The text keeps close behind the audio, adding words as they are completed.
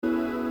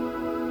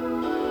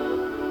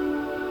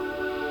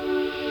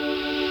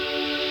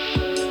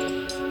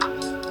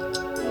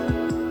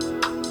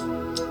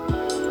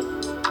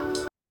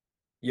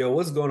Yo,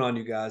 what's going on,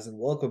 you guys? And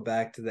welcome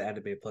back to the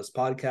Anime Plus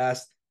podcast.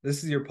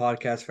 This is your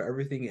podcast for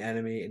everything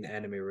anime and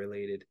anime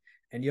related.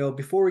 And yo,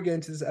 before we get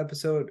into this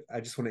episode,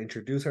 I just want to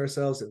introduce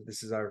ourselves. If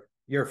this is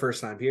your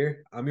first time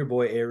here, I'm your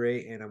boy A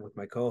Ray, and I'm with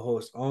my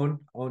co-host Owen.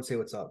 Owen, say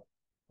what's up.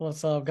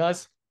 What's up,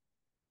 guys?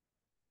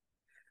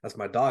 That's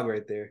my dog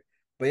right there.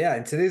 But yeah,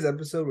 in today's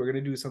episode, we're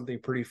gonna do something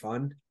pretty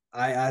fun.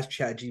 I asked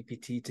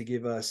ChatGPT to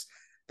give us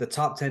the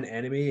top 10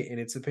 anime in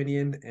its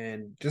opinion.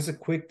 And just a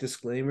quick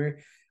disclaimer,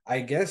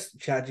 I guess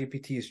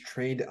ChatGPT is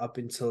trained up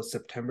until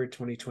September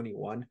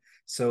 2021.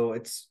 So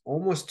it's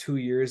almost 2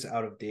 years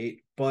out of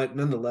date. But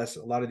nonetheless,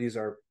 a lot of these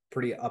are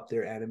pretty up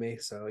there anime.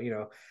 So,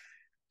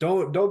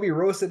 don't be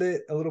roasted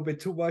it a little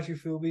bit too much, you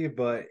feel me?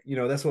 But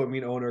that's what me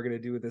and Owen are gonna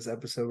do with this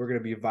episode. We're gonna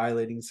be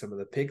violating some of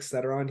the picks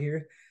that are on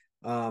here.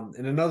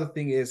 And another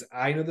thing is,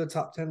 I know the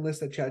top 10 list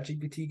that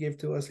ChatGPT gave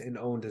to us, and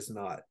Owen does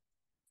not.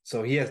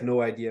 So he has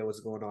no idea what's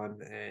going on,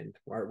 and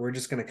we're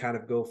just going to kind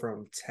of go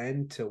from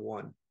 10 to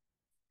 1.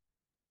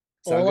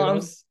 Sound All good, I'm Owen?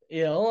 s-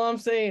 yeah, all I'm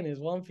saying is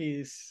One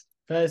Piece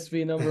has to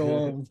be number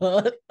one.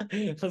 But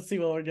let's see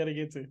what we're getting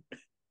into.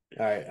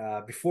 All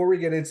right. Before we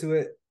get into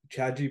it,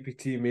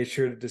 ChatGPT made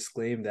sure to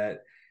disclaim that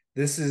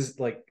this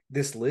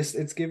list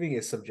it's giving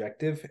is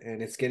subjective,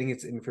 and it's getting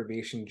its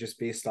information just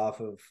based off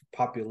of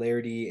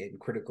popularity and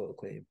critical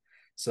acclaim.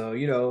 So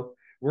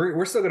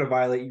we're still gonna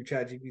violate you,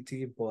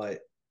 ChatGPT, but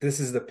this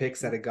is the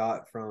picks that it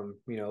got from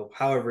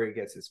however it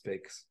gets its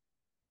picks.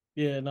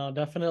 Yeah, no,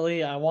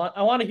 definitely. I want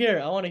to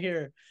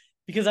hear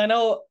because I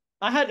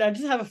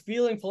just have a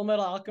feeling Full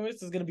Metal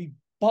Alchemist is gonna be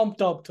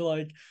bumped up to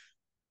like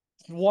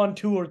one,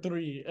 two, or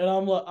three, and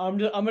I'm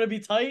gonna be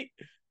tight,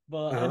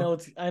 but Uh I huh.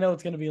 know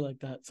it's gonna be like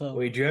that. So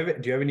Wait, do you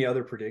have any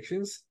other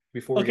predictions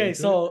before we get okay, into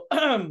it?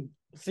 so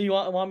so you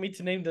want me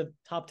to name the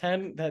top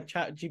 10 that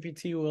Chat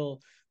GPT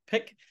will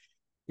pick?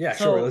 Yeah,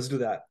 sure. So Let's do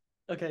that.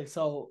 okay,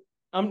 so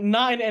I'm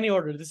not in any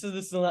order. This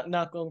is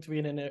not going to be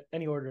in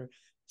any order.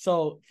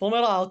 So Full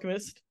Metal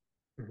Alchemist,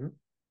 Hmm.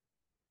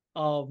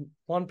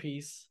 One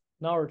Piece,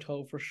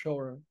 Naruto for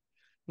sure.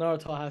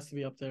 Naruto has to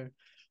be up there.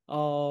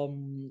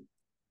 Um,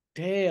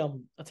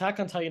 damn, Attack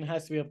on Titan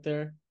has to be up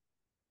there.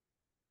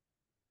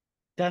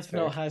 Death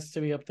Note Fair. has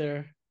to be up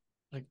there.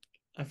 Like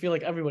I feel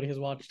like everybody has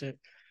watched it.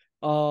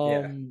 Yeah.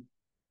 Um,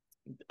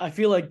 I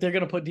feel like they're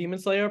gonna put Demon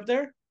Slayer up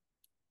there.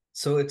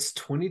 So it's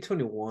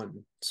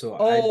 2021. So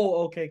I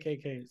Oh,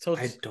 okay. So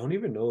I it's don't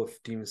even know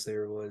if Demon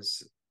Slayer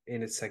was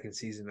in its second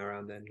season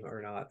around then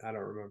or not. I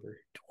don't remember.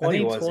 I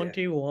think it was, yeah.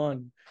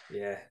 2021.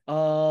 Yeah.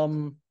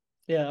 Um,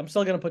 yeah, I'm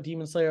still gonna put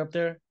Demon Slayer up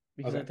there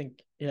because I Okay. think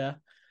yeah.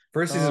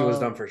 First season was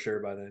Uh, done for sure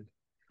by then.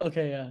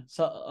 okay, yeah.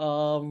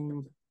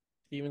 So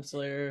Demon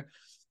Slayer,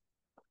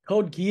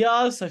 Code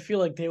Geass. I feel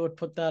like they would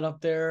put that up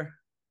there.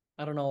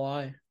 I don't know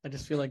why. I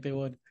just feel like they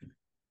would.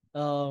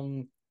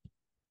 Um,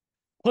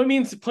 point me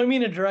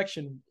in a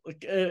direction.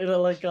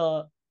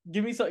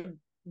 Give me some,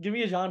 give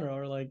me a genre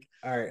or like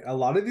All right. A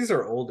lot of these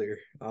are older.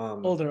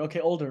 older. Okay,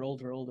 older.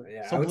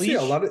 Yeah, I So would say a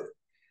Bleach. lot of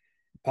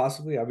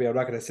possibly, I mean, I'm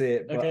not gonna say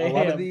it, but a Okay,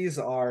 lot of yeah. these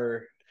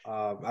are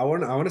I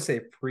want to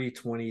say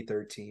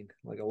pre-2013,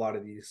 like a lot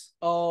of these.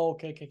 Oh,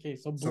 okay.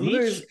 So Some of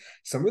these Bleach.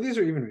 some of these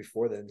are even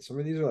before then. Some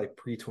of these are like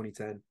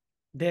pre-2010.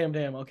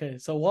 Damn. Okay,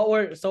 so what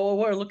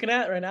we're looking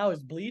at right now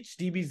is Bleach,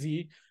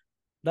 DBZ.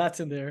 That's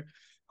in there.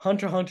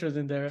 Hunter x Hunter's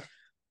in there.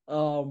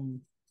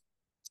 Um,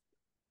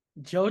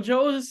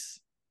 JoJo's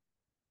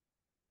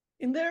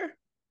in there.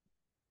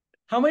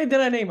 How many did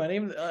I name? I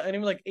named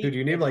like Dude, eight,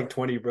 you I named like think.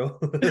 20, bro.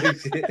 I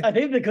Shit.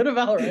 named a good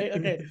amount, right?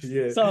 Okay.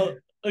 Yeah. So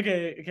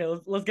okay.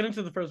 Let's get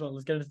into the first one.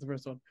 Let's get into the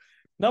first one.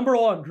 Number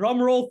one,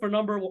 drum roll for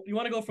number one. You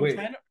want to go from Wait,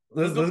 10?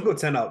 Let's let's go let's go from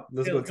 10 up.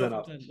 Let's yeah. go Let's go 10 from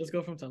up. 10. Let's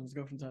go from 10. Let's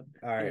go from 10. All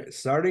Yeah. right.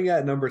 Starting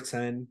at number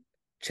 10,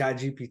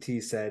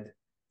 ChatGPT said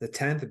the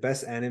 10th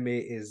best anime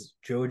is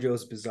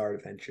JoJo's Bizarre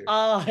Adventure.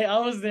 Ah, I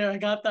was there. I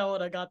got that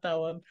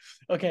one.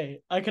 Okay,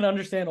 I can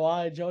understand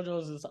why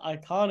JoJo's is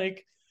iconic.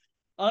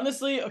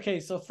 Honestly, okay,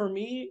 so for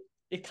me,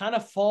 it kind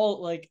of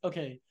fall like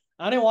okay.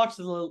 I didn't watch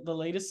the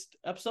latest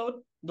episode,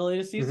 the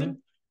latest Hmm.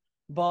 season,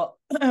 but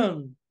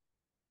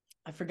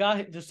I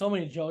forgot. There's so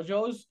many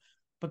JoJos,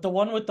 but the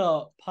one with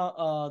the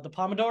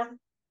Pomodoro,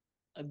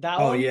 that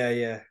Oh one, yeah,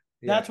 yeah,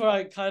 that's yeah. where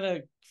I kind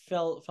of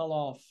fell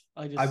off.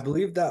 I I just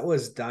believe that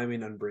was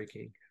Diamond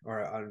Unbreaking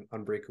or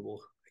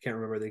Unbreakable. I can't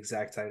remember the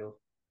exact title.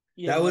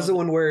 yeah That was no the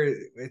one where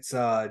it's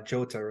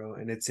Jotaro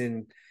and it's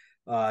in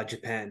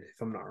Japan,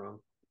 if I'm not wrong.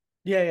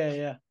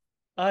 yeah.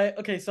 I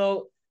okay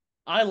so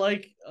I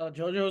like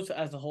JoJo's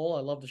as a whole.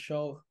 I love the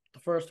show. The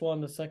first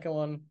one, the second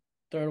one,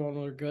 third one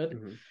were good.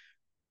 Hmm.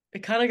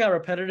 It kind of got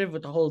repetitive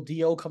with the whole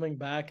Dio coming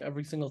back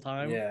every single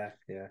time. Yeah,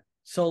 yeah.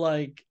 So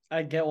like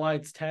I get why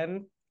it's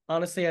 10.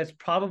 Honestly, it's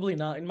probably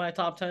not in my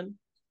top 10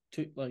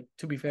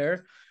 to be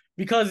fair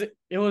because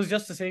it was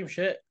just the same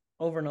shit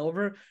over and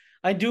over.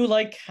 I do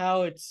like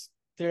how it's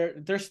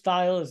their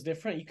style is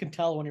different. You can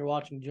tell when you're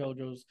watching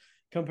JoJo's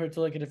compared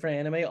to like a different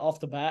anime off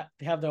the bat.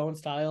 They have their own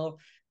style,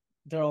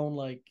 their own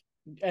like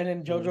and then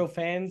Hmm. JoJo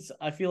fans,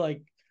 I feel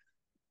like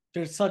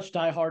there's such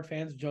diehard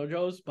fans of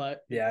JoJo's, but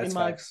Yeah, in that's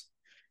my facts.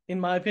 in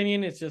my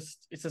opinion, it's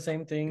the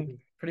same thing.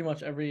 pretty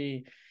much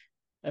every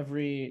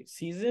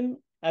season.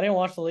 I didn't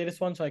watch the latest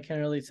one, so I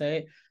can't really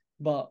say.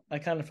 But I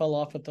kind of fell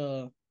off with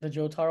the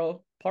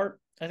Jotaro part.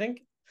 I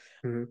think.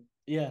 Mhm.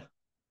 Yeah,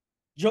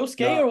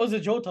 Josuke or No, was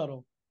it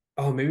Jotaro?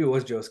 oh, maybe it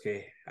was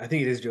Josuke. I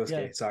think it is Yeah,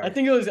 Josuke. I Sorry.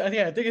 think it was.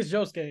 Yeah, I think it's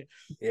Josuke.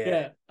 Yeah,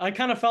 Yeah, I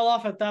kind of fell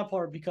off at that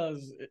part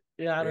because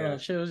yeah, I don't know. yeah.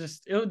 Shit was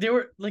just they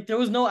were like there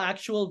was no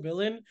actual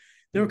villain.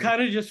 They were Mhm.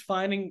 kind of just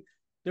finding.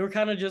 They were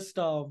kind of just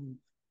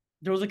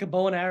There was like a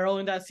bow and arrow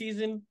in that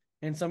season,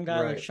 and some guy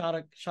like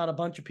Right. shot a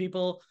bunch of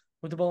people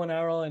with the bow and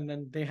arrow, and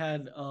then they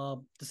had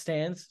the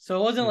stands. So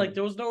it wasn't like Mm.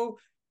 there was no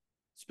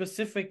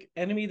specific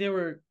enemy they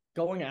were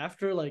going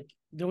after. Like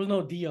there was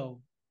no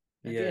Dio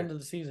at the Yeah, end of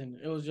the season.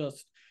 It was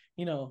just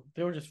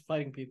they were just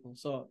fighting people.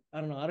 So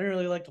I don't know. I didn't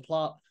really like the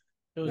plot.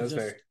 It was that's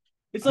fair. just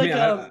it's I mean,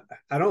 like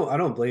I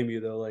don't blame you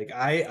though. Like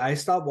I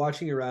stopped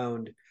watching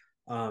around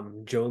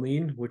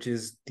Jolene, which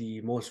is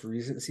the most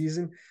recent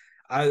season.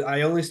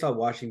 I only stopped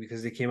watching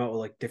because they came out with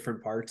like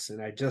different parts,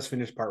 and I just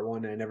finished part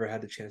one, and I never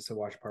had the chance to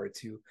watch part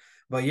two.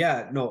 But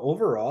yeah, no,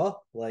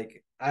 overall,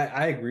 like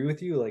I agree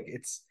with you. Like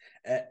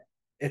eh,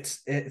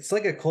 it's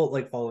like a cult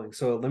like following.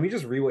 So let me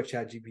just read what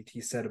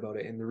ChatGPT said about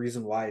it and the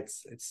reason why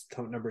it's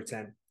number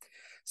 10.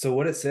 So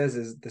what it says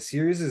is the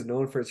series is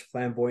known for its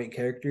flamboyant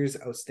characters,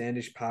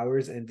 outstanding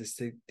powers, and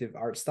distinctive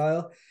art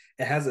style.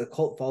 It has a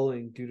cult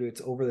following due to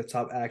its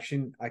over-the-top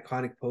action,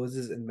 iconic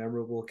poses, and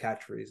memorable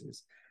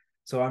catchphrases.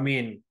 So I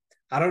mean,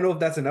 I don't know if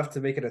that's enough to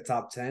make it a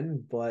top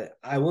 10, but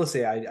I will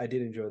say I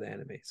did enjoy the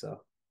anime.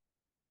 So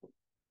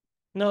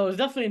no, it was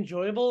definitely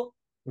enjoyable.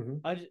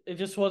 mhm, It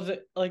just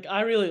wasn't like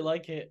I really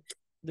like it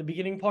the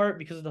beginning part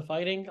because of the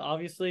fighting,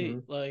 obviously,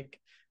 mhm. like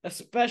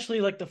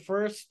especially like the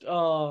first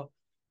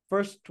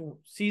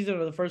season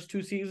or the first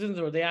two seasons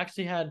where they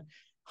actually had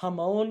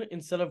Hamon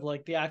instead of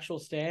like the actual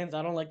stands.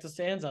 I don't like the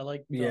stands. Yeah,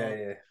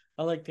 yeah.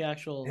 I like the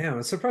actual. Damn,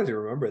 I'm surprised you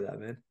remember that,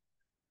 man.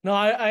 No,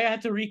 I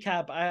had to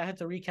recap. I had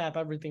to recap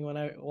everything when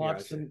I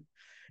watched Gotcha. them.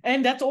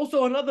 And that's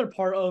also another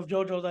part of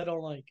JoJo's I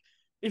don't like.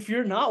 If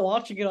you're not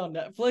watching it on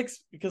Netflix,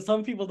 because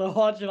some people don't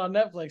watch it on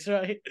Netflix,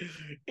 right?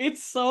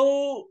 It's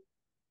so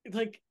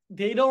like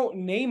they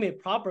don't name it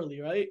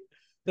properly, right?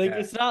 Like Yeah.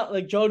 it's not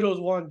like JoJo's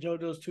one,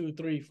 JoJo's two,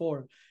 three,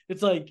 four.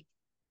 It's like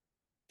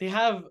they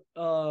have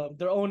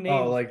their own Oh,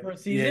 names like per yeah,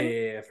 season.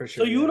 yeah, yeah, for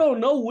So sure. you Yeah. don't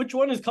know which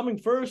one is coming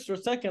first or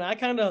second. I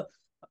kind of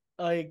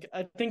like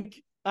I think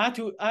I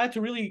had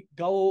to really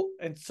go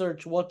and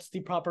search what's the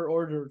proper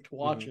order to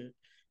watch Hmm. it.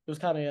 It was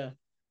kind of yeah.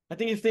 I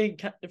think if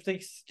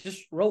they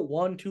just wrote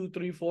one, two,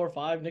 three, four,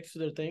 five next to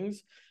their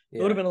things,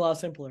 it would have Yeah, been a lot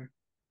simpler.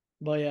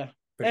 But yeah,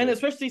 for and sure.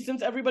 especially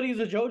since everybody's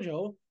a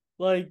JoJo,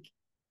 like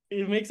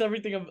it makes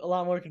everything a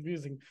lot more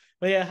confusing.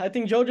 But yeah, I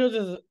think JoJo's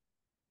is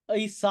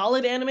a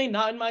solid anime,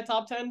 not in my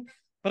top 10,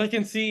 but I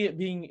can see it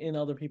being in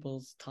other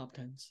people's top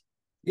tens.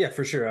 Yeah,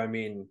 for sure. I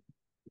mean,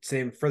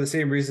 same for the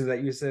same reasons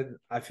that you said.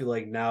 I feel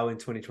like now in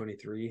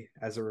 2023,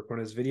 as a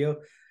recording this video,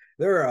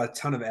 there are a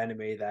ton of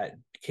anime that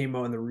came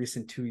out in the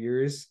recent 2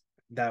 years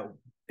that,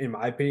 in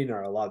my opinion,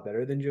 are a lot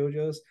better than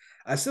JoJo's.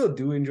 I still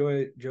do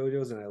enjoy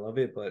JoJo's and I love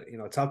it, but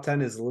top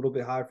 10 is a little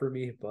bit high for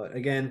me. But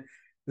again,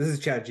 this is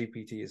Chat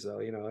GPT, so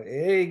it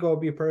ain't gonna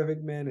be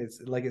perfect, man. It's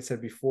like I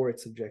said before,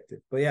 it's subjective.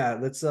 But yeah,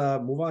 let's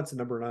move on to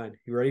number 9.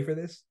 You ready for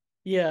this?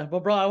 Yeah,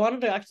 but bro, I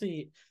wanted to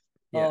actually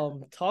Yeah,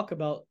 talk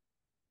about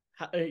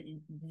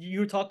you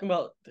were talking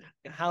about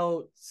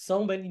how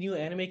so many new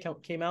anime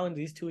came out in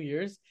these 2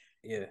 years.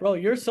 yeah. Bro,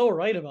 you're so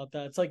right about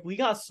that. It's like we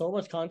got so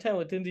much content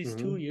within these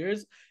Hmm. 2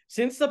 years.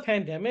 Since the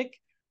pandemic,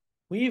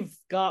 we've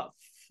got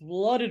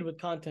flooded with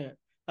content.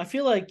 I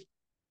feel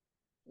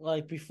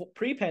like before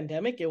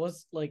pre-pandemic, it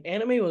was like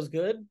anime was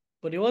good,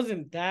 but it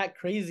wasn't that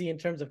crazy in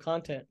terms of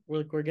content.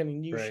 We're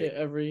getting new Right. shit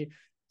every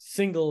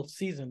single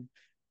season.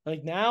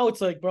 Like now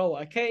it's like, bro,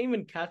 I can't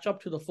even catch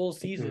up to the full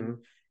season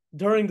Hmm.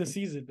 during the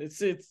season.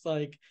 It's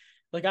like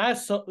I have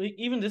so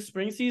even this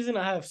spring season,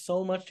 I have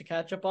so much to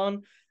catch up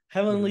on.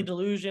 Heavenly Hmm.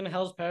 Delusion,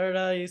 Hell's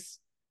Paradise,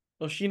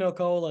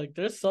 Oshinoko. Like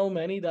there's so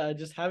many that I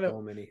just haven't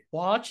So many.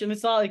 watched, and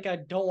it's not like I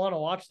don't want to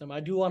watch them. I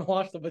do want to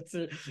watch them, but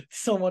it's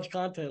so much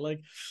content.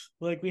 Like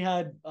we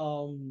had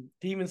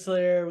Demon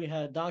Slayer, we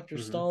had Doctor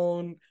Hmm.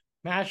 Stone,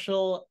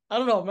 Mashal. I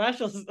don't know,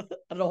 Mashal's. I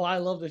don't know why I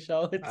love the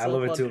show. It's I so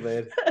love it fun. too,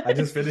 man. I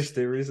just finished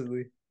it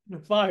recently.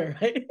 Fire,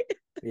 right?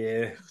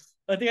 Yeah,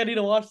 I think I need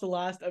to watch the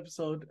last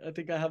episode. I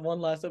think I have one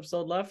last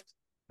episode left.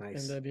 And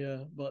nice. then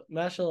yeah, but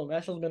Mashal's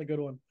been a good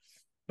one.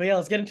 But yeah,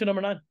 let's get into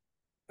number 9.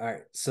 All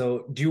right.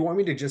 So, do you want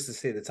me to just to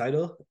say the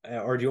title,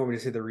 or do you want me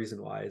to say the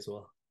reason why as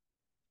well?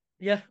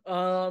 Yeah,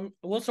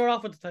 we'll start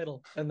off with the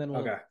title, and then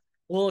Okay.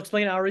 we'll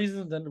explain our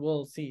reasons, then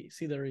we'll see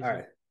the All reason.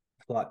 right.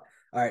 Plot.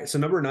 All right. So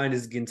number 9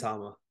 is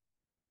Gintama.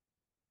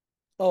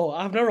 Oh,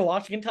 I've never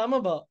watched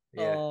Gintama, but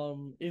Yeah.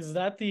 is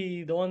that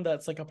the one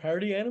that's like a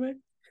parody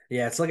anime?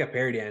 Yeah. It's like a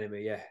parody anime.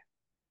 Yeah.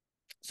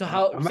 So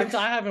how I'm since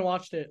I actually. haven't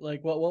watched it,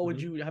 like what would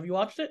Mhm. you have you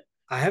watched it?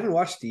 I haven't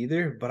watched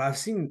either, but I've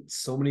seen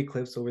so many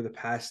clips over the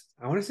past,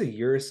 I want to say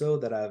year or so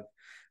that I've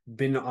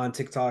been on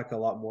TikTok a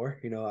lot more.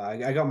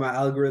 I got my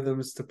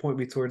algorithms to point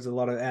me towards a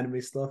lot of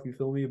anime stuff. You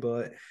feel me?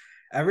 But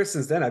ever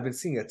since then, I've been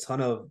seeing a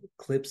ton of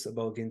clips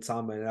about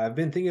Gintama, and I've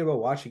been thinking about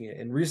watching it.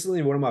 And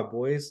recently, one of my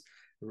boys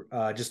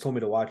just told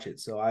me to watch it,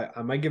 so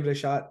I might give it a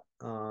shot.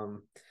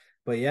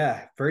 But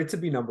yeah, for it to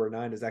be number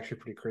nine is actually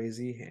pretty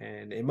crazy,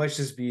 and it must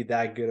just be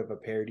that good of a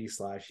parody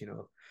slash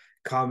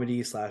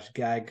comedy slash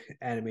gag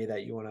anime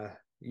that you want to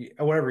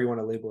whatever you want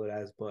to label it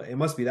as. But it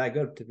must be that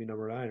good to be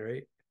number nine,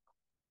 right?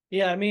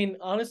 Yeah, I mean,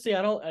 honestly,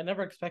 I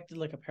never expected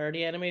like a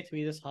parody anime to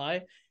be this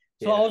high.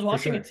 So I Yeah, was for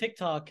watching a sure.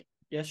 TikTok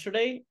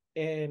yesterday,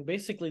 and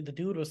basically the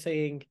dude was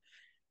saying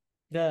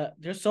that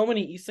there's so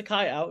many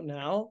isekai out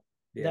now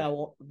Yeah.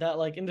 that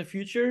like in the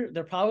future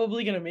they're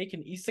probably gonna make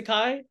an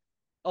isekai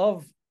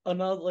of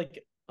another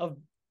like of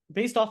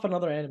based off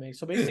another anime.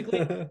 So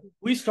basically,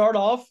 we start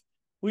off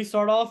we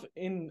start off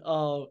in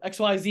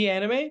XYZ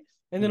anime,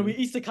 and then we Mhm.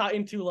 isekai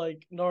into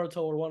like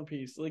Naruto or One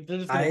Piece. Like they're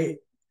just gonna do. I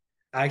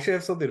I actually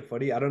have something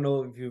funny. I don't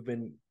know if you've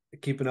been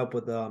keeping up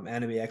with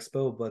Anime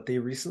Expo, but they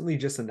recently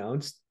just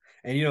announced,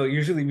 and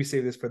usually we say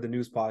this for the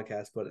news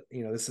podcast, but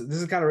this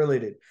is kind of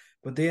related.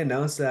 But they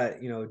announced that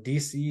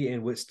DC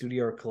and Wit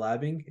Studio are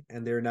collabing,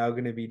 and they're now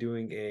going to be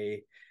doing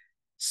a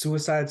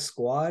Suicide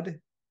Squad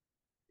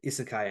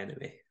isekai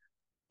anime.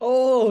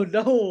 Oh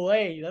no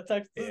way! That's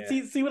actually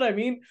Yeah. see what I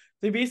mean.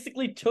 They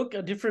basically took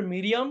a different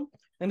medium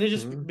and they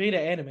just Hmm. made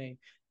an anime.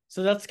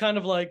 So that's kind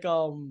of like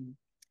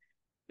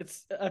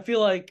it's I feel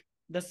like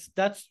that's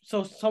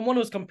so someone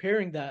was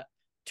comparing that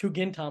to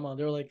Gintama.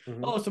 They were like,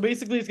 Hmm. oh, so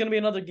basically it's gonna be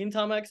another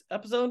Gintama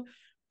episode.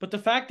 But the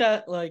fact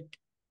that like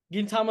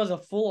Gintama is a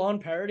full on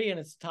parody and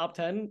it's top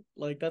 10,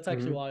 like that's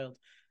actually Hmm. wild.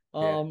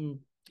 Yeah. Um,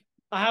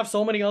 I have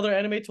so many other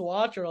anime to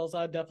watch, or else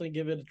I'd definitely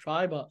give it a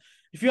try. But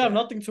if you have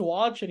Yeah. nothing to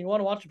watch and you want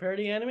to watch a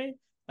parody anime,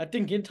 I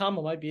think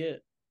Gintama might be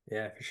it.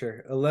 Yeah, for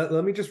sure.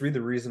 Let me just read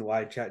the reason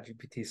why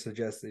ChatGPT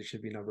suggests it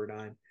should be number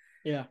nine.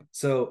 Yeah.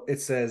 So it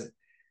says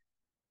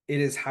it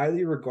is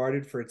highly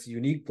regarded for its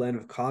unique blend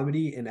of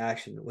comedy and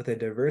action, with a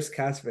diverse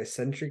cast of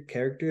eccentric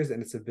characters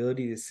and its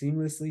ability to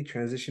seamlessly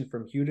transition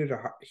from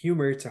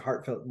humor to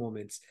heartfelt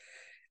moments.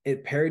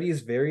 It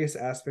parodies various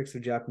aspects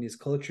of Japanese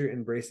culture, and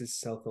embraces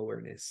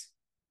self-awareness.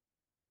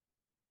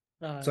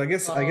 So I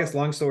guess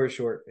long story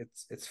short,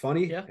 it's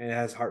funny Yeah. and it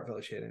has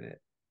heartfelt shit in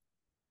it.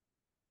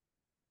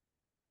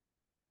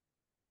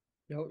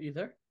 Yo, you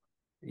there?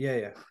 Yeah,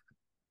 yeah.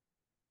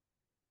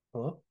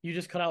 Hello? You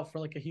just cut out for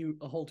like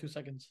a whole 2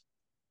 seconds.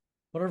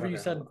 Whatever you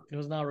Okay, hold said, on. it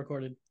was not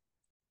recorded.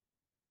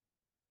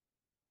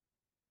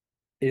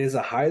 It is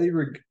a highly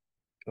reg-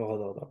 oh,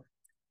 hold on.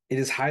 It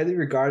is highly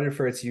regarded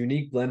for its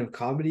unique blend of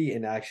comedy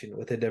and action,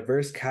 with a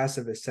diverse cast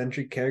of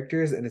eccentric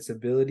characters and its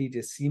ability to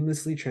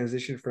seamlessly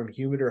transition from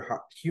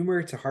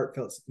humor to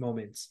heartfelt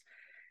moments.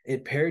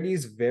 It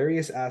parodies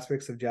various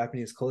aspects of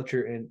Japanese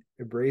culture and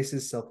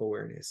embraces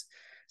self-awareness.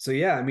 So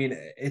yeah, I mean,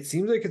 it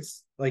seems like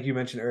it's like you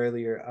mentioned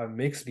earlier, a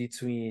mix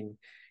between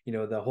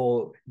the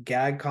whole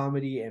gag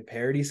comedy and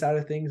parody side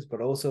of things,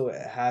 but also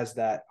it has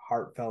that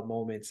heartfelt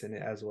moments in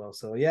it as well.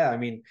 So yeah, I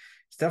mean,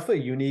 it's definitely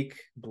a unique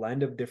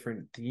blend of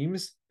different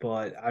themes,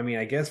 but I mean,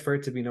 I guess for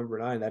it to be number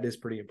nine, that is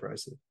pretty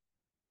impressive.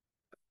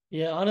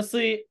 Yeah,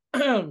 honestly,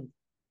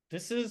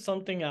 this is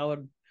something I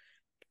would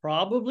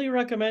probably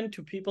recommend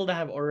to people that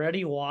have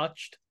already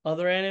watched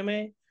other anime.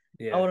 I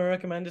Yeah. wouldn't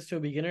recommend this to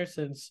a beginner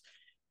since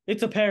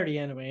it's a parody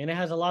anime and it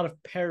has a lot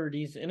of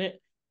parodies in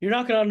it. You're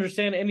not gonna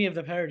understand any of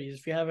the parodies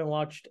if you haven't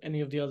watched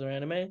any of the other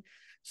anime.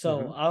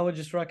 So Hmm. I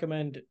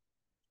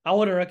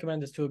wouldn't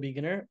recommend this to a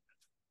beginner.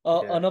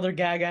 Yeah. Another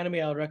gag anime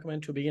I would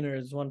recommend to a beginner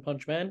is One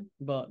Punch Man,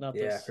 but not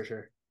Yeah, this. for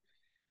sure.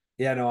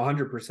 Yeah, no,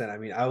 100%. I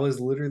mean, I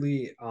was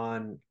literally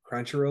on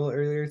Crunchyroll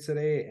earlier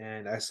today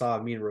and I saw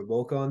Me and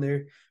Roboko on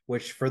there,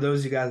 which for those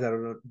of you guys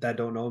that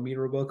don't know Me and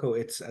Roboko,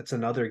 it's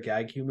another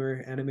gag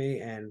humor anime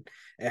and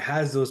it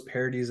has those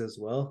parodies as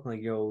well.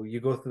 Like, you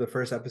go through the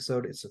first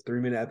episode, it's a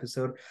 3-minute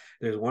episode.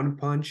 There's One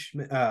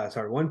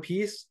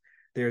Piece,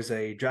 there's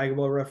a Dragon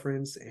Ball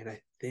reference, and I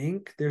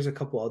think there's a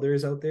couple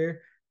others out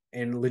there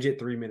and legit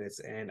 3 minutes.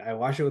 And I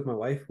watched it with my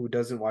wife, who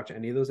doesn't watch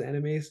any of those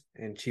animes,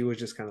 and she was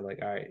just kind of like,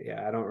 "All right,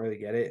 yeah, I don't really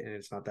get it, and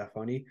it's not that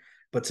funny."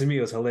 But to me,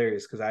 it was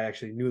hilarious because I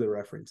actually knew the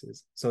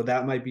references. So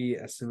that might be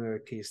a similar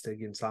case to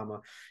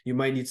Gintama. You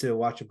might need to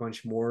watch a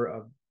bunch more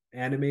of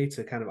anime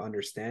to kind of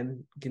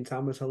understand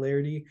Gintama's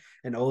hilarity,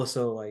 and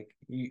also like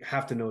you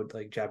have to know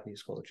like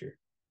Japanese culture.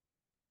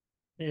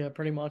 Yeah,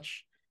 pretty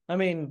much. I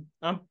mean,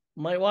 I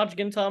might watch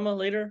Gintama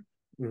later,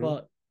 Hmm.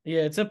 but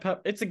yeah, it's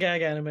a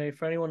gag anime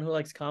for anyone who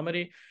likes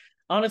comedy.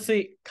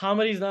 Honestly,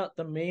 comedy is not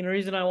the main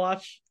reason I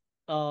watch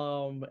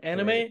Right.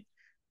 anime.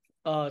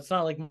 It's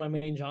not like my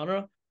main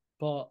genre,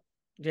 but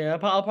yeah,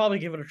 I'll probably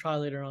give it a try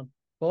later on.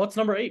 But what's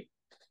number eight?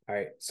 All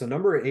right. So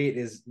number eight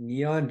is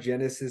Neon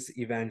Genesis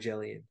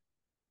Evangelion.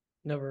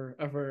 Never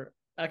ever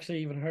actually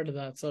even heard of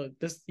that. So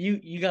this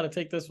you got to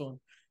take this one.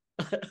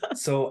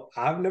 So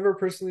I've never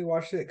personally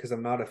watched it because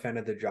I'm not a fan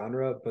of the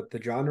genre, but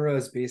the genre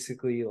is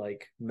basically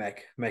like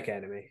mech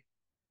anime.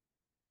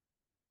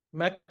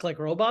 Mech like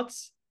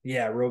robots?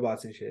 Yeah,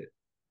 robots and shit.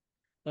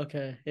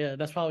 Okay, yeah,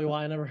 that's probably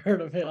why I never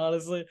heard of it.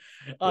 Honestly,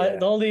 the Yeah.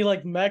 only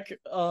like mech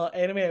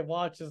anime I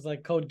watched is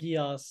like Code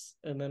Geass,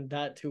 and then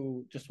that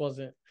too just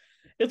wasn't.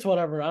 It's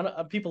whatever. I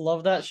don't, people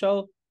love that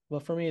show,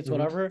 but for me, it's Hmm.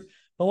 whatever.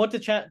 But what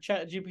did Chat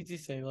GPT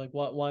say? Like,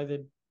 what? Why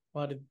did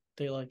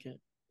they like it?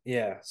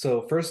 Yeah.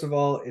 So first of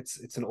all,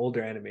 it's an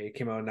older anime. It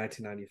came out in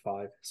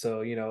 1995.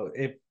 So,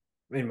 if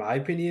in my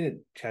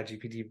opinion,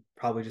 ChatGPT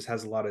probably just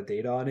has a lot of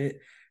data on it.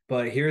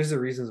 But here's the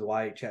reasons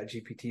why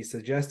ChatGPT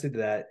suggested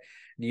that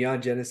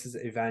Neon Genesis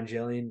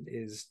Evangelion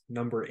is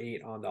number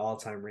 8 on the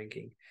all-time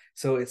ranking.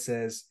 So it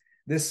says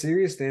this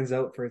series stands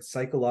out for its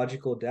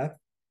psychological depth,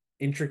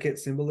 intricate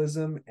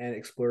symbolism, and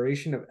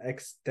exploration of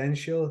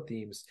existential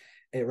themes.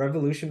 It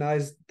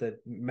revolutionized the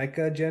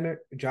mecha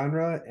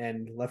genre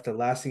and left a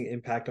lasting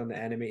impact on the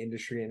anime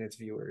industry and its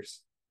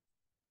viewers.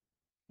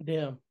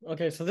 Damn.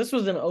 Okay, so this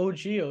was an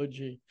OG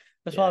OG.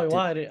 That's Yeah, probably dude,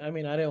 why I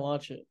mean, I didn't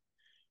watch it,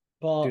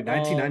 but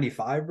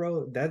 1995,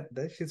 bro. That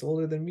shit's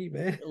older than me,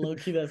 man. low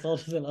key, that's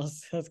older than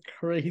us. That's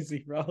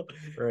crazy, bro.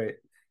 Right.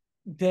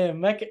 Damn,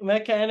 mecha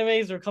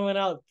animes are coming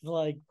out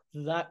like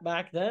that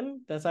back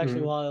then. That's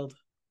actually Mhm. wild.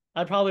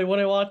 I probably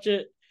wouldn't watch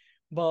it,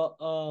 but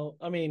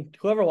I mean,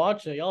 whoever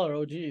watched it, y'all are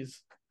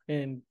OGs,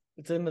 and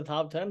it's in the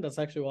top 10. That's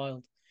actually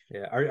wild.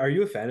 Yeah. Are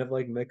you a fan of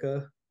like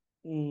mecha?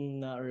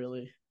 Not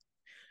really.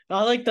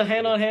 I like the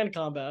hand Okay. on hand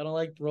combat. I don't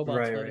like robots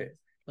Right, right.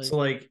 fighting. So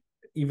Like, like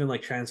even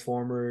like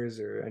Transformers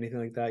or anything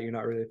like that, you're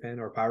not really a fan,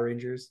 or Power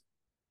Rangers?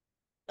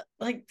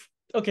 like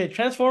okay,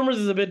 Transformers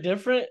is a bit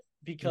different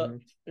because Hmm.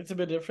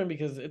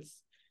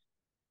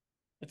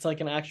 it's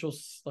like an actual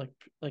like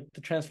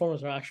the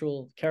Transformers are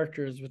actual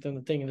characters within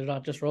the thing, and they're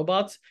not just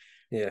robots.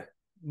 Yeah.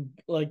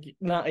 Like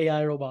not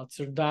AI robots,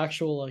 they're the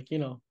actual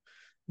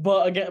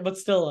But again, but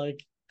still I,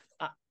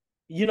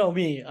 you know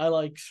me, I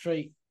like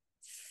straight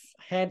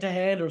hand to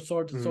hand or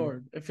sword to Hmm.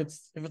 sword. If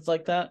it's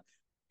like that,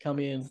 count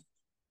me in.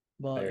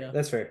 But Fair. yeah,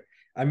 That's fair.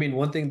 I mean,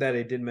 one thing that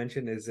I did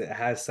mention is it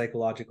has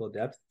psychological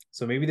depth.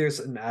 So maybe there's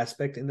an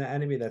aspect in the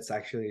anime that's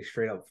actually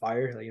straight up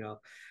fire, like,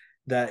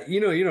 that you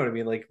know what I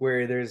mean, like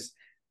where there's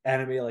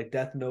anime like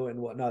Death Note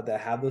and whatnot that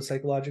have those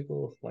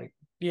psychological like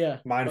yeah,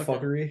 mind okay.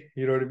 fuckery.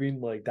 You know what I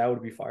mean? Like that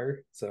would be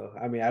fire. So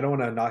I mean, I don't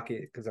want to knock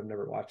it because I've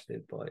never watched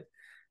it, but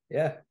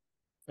yeah,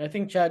 I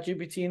think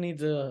ChatGPT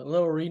needs a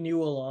little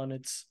renewal yeah,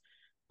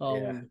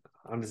 um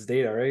on this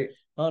data, right?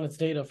 on its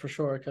data for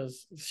sure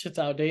because shit's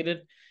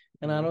outdated,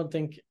 and I Mhm. don't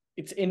think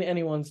it's in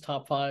anyone's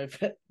top five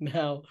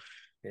now.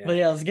 But Yeah,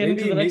 yeah, let's get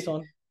into maybe the next me.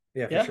 one.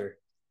 Yeah, for Yeah, sure.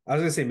 I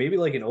was gonna say maybe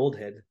like an old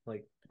head,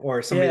 like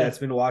or somebody yeah, that's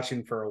been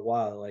watching for a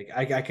while. Like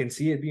I can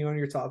see it being on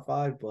your top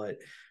five, but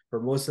for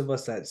most of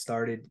us that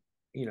started,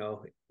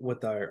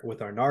 with our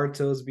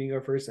Naruto's being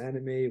our first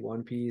anime,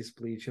 One Piece,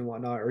 Bleach, and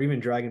whatnot, or even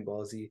Dragon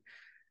Ball Z,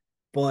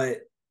 but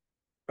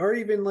or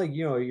even like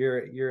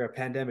you're a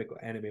pandemic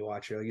anime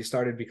watcher. Like you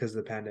started because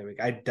of the pandemic.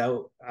 I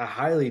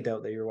highly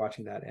doubt that you're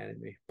watching that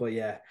anime. But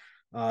yeah,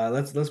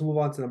 let's move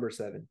on to number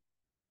 7.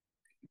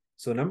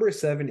 So number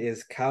 7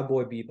 is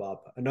Cowboy Bebop,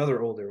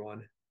 another older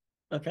one.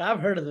 okay. I've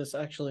heard of this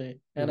actually,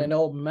 and I Mhm.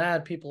 know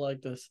mad people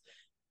like this.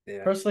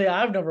 Yeah, Personally,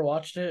 I've never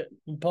watched it,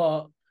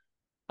 but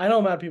I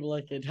know mad people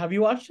like it. Have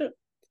you watched it?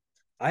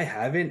 I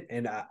haven't,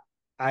 and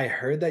I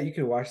heard that you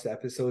can watch the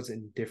episodes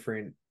in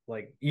different,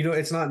 like,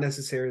 it's not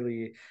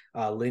necessarily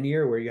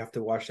linear where you have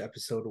to watch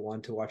episode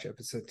 1 to watch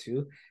episode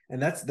 2,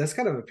 and that's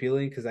kind of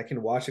appealing because I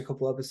can watch a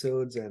couple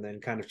episodes and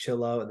then kind of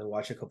chill out and then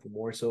watch a couple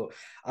more. So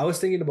I was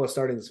thinking about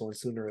starting this one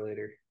sooner or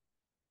later.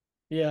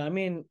 Yeah, I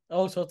mean,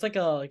 oh, so it's like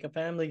a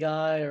Family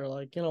Guy or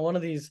one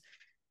of these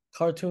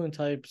cartoon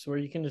types where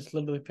you can just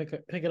literally pick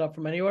it up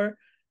from anywhere.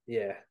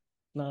 Yeah,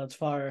 No, it's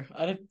fire.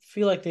 I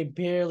feel like they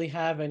barely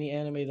have any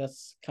anime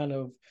that's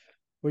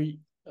where you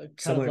kind of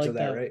similar to like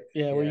that, that. right?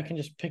 Yeah, where you Yeah. can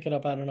just pick it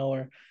up out of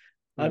nowhere.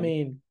 I Mhm.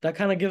 mean, that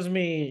kind of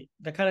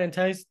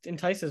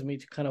entices me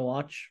to kind of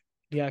watch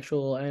the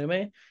actual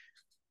anime.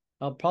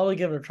 I'll probably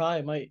give it a try.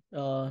 I might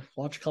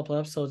watch a couple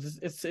episodes.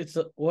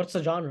 What's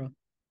the genre?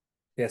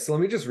 Yeah. So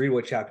let me just read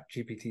what Chat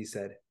GPT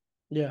said.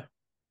 Yeah.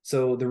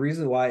 So the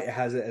reason why it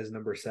has it as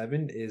number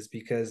 7 is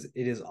because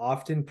it is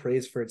often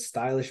praised for its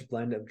stylish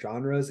blend of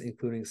genres,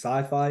 including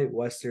sci-fi,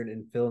 western,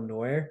 and film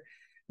noir.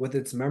 With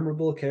its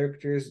memorable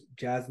characters,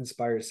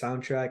 jazz-inspired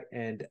soundtrack,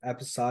 and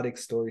episodic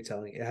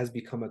storytelling, it has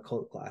become a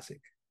cult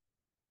classic.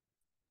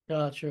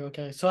 Got you.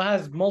 Okay. So it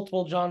has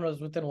multiple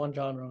genres within one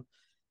genre.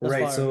 That's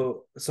Right. fire.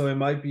 So it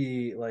might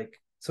be like,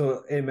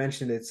 so it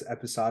mentioned it's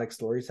episodic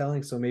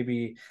storytelling. So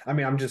maybe, I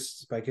mean, I'm just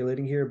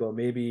speculating here, but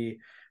maybe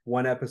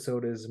one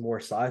episode is more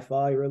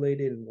sci-fi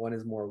related and one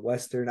is more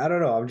Western. I don't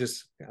know. I'm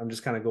just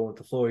kind of going with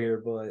the flow here,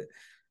 but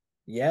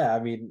yeah, I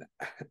mean,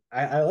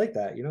 I like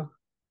that.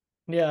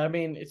 Yeah, I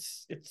mean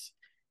it's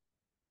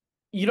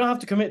you don't have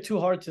to commit too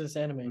hard to this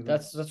anime. Hmm.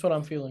 That's what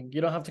I'm feeling.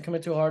 You don't have to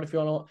commit too hard if you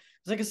want to.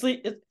 It's like a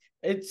sleep.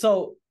 It's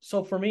so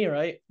for me,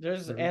 right?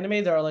 There's Hmm.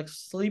 anime that are like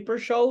sleeper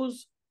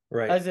shows,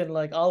 Right. as in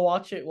like I'll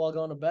watch it while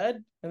going to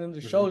bed, and then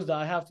the Hmm. shows that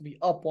I have to be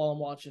up while I'm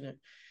watching it.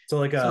 So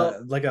like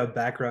So a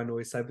background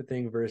noise type of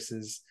thing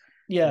versus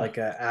yeah, like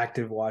a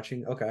active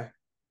watching. Okay.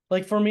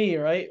 like for me,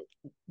 right?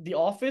 The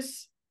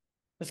Office,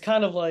 it's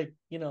kind of like,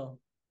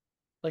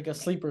 like a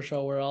sleeper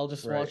show where I'll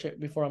just Right. watch it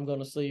before I'm going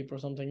to sleep or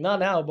something. Not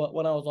now, but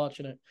when I was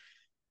watching it.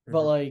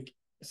 But Hmm. like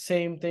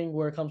same thing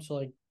where it comes to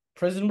like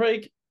Prison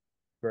Break.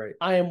 Right.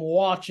 I am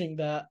watching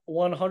that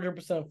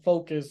 100%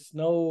 focus.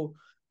 No,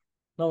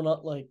 no,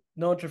 not like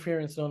no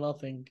interference, no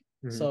nothing.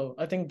 Hmm. So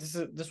I think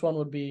this one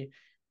would be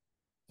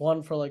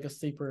one for like a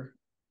sleeper,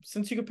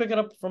 since you could pick it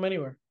up from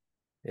anywhere.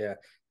 Yeah.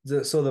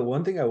 So the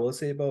one thing I will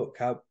say about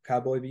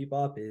Cowboy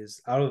Bebop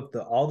is out of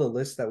the all the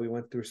lists that we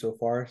went through so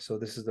far, so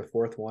this is the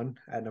fourth one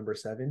at number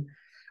seven.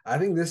 I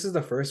think this is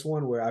the first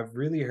one where I've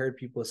really heard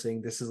people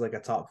saying this is like a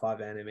top five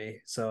anime.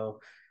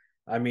 So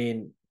I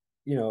mean,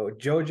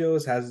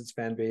 JoJo's has its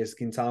fan base.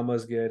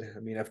 Gintama's good. I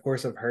mean, of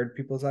course, I've heard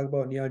people talk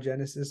about Neon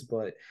Genesis,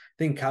 but I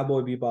think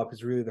Cowboy Bebop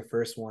is really the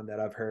first one that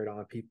I've heard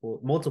on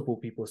multiple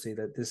people say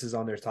that this is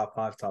on their top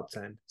five, top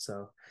 10.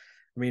 So,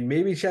 I mean,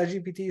 maybe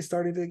ChatGPT is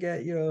starting to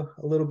get, a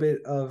little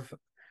bit of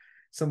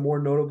some more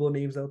notable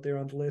names out there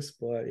on the list.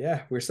 But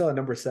yeah, we're still at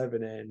number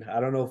seven. And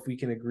I don't know if we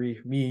can agree,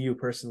 me and you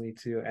personally,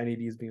 to any of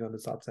these being on the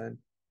top 10.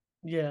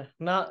 Yeah,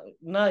 not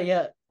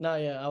yet,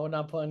 not yet. I would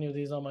not put any of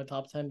these on my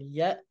top 10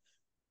 yet.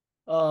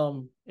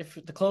 If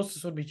the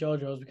closest would be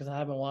JoJo's because I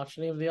haven't watched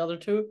any of the other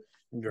two,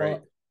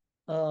 Right.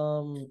 but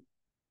um,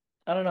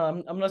 I don't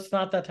know. I'm just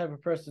not that type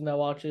of person that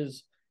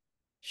watches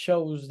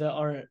shows that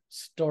aren't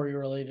story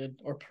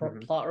related or Hmm.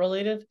 plot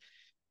related.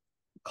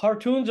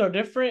 Cartoons are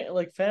different,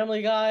 like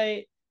Family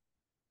Guy,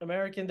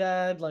 American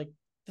Dad, like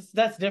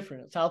that's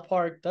different. South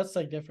Park, that's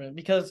like different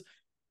because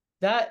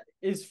that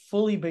is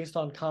fully based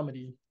on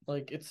comedy.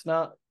 Like it's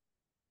not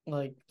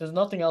like there's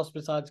nothing else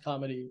besides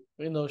comedy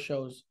in those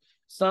shows.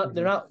 It's not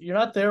they're Hmm. not you're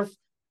not there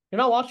you're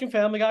not watching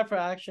Family Guy for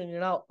action. You're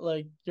not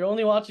like you're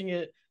only watching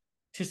it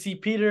to see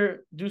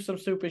Peter do some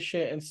stupid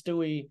shit and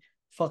Stewie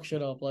fuck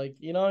shit up. Like,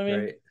 you know what I mean?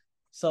 Right.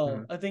 So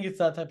Mhm. I think it's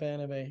that type of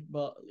anime.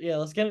 But yeah,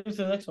 let's get into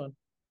the next one.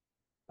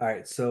 All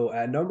right, so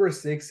at number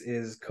six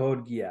is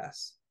Code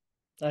Geass.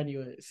 I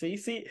knew it.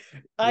 See,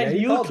 I Yeah, you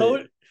knew called Code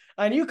it.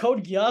 I knew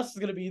Code Geass is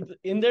gonna be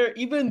in there,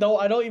 even though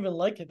I don't even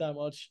like it that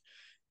much.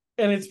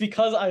 And it's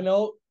because I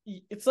know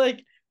it's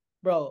like,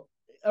 bro,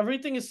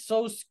 everything is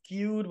so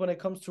skewed when it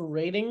comes to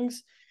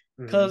ratings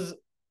Hmm. because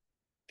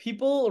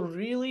people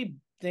really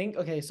think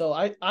okay, so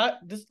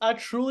I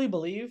truly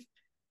believe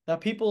that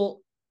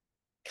people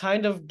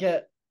kind of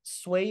get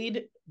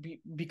swayed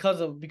because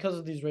of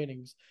these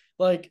ratings.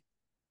 Like,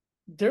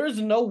 there's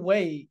no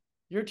way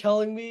you're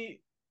telling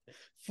me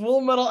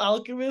Full Metal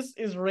Alchemist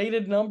is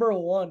rated number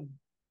one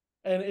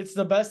and it's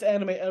the best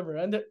anime ever.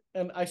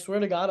 And I swear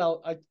to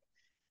God,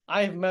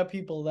 I have met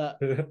people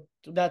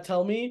that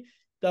tell me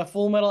that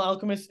Full Metal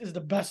Alchemist is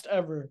the best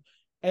ever.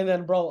 And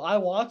then, bro, I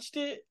watched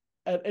it,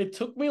 and it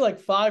took me like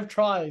 5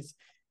 tries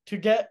to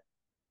get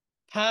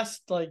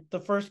past like the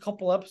first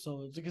couple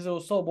episodes because it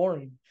was so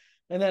boring.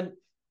 And then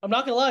I'm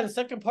not gonna lie, the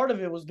second part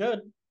of it was good,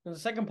 and the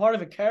second part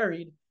of it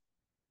carried.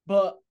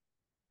 But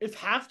if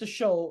half the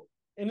show,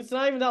 and it's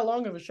not even that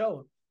long of a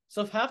show,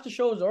 so if half the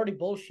show is already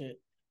bullshit,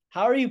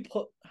 how are you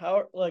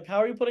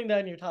putting that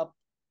in your top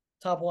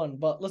one?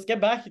 But let's get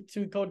back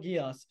to Code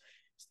Geass.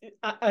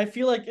 I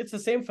feel like it's the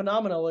same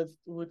phenomena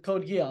with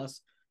Code Geass,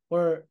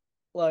 where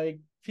like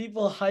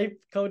people hype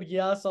Code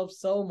Geass up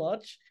so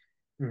much.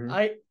 Hmm.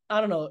 I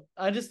don't know.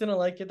 I just didn't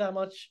like it that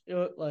much.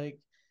 Like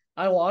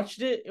I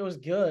watched it, it was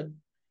good,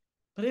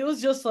 but it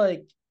was just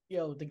like,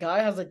 the guy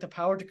has like the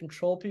power to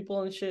control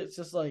people and shit. It's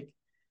just like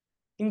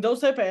in those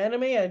type of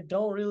anime, I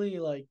don't really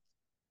like.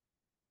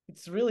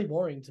 It's really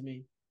boring to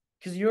me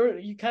because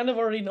you kind of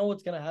already know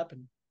what's gonna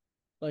happen.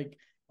 Like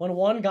when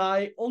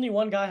only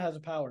one guy has a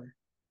power.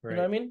 You know what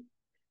Right. I mean?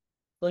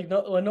 Like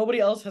no, when nobody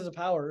else has a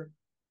power,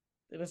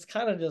 then it's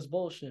kind of just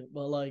bullshit.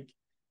 But like,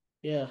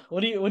 yeah,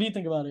 what do you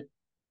think about it?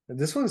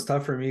 This one's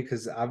tough for me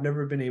because I've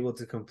never been able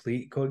to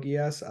complete Code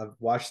Geass. I've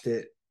watched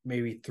it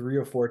maybe three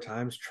or four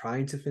times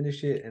trying to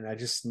finish it, and I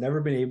just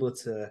never been able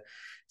to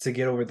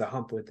get over the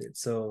hump with it.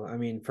 So, I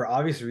mean, for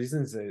obvious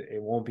reasons, it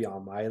won't be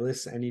on my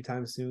list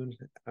anytime soon.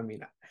 I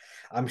mean,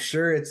 I'm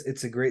sure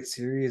it's a great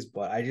series,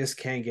 but I just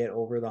can't get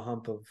over the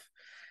hump of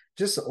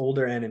just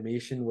older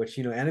animation, which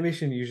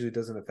animation usually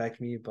doesn't affect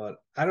me, but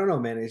I don't know,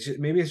 man.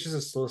 Maybe it's just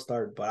a slow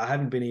start, but I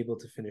haven't been able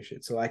to finish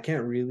it, so I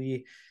can't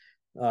really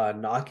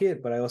knock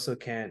it, but I also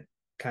can't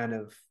kind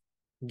of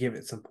give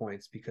it some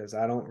points because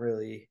I don't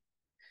really.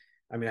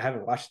 I mean, I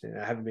haven't watched it.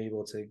 I haven't been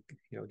able to,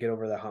 get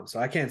over that hump. So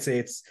I can't say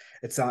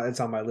it's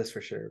on my list for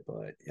sure.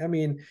 But I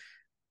mean,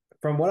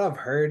 from what I've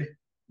heard,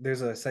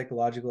 there's a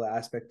psychological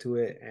aspect to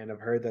it, and I've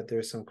heard that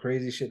there's some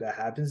crazy shit that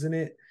happens in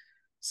it.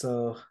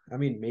 So I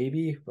mean,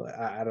 maybe, but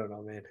I don't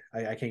know, man.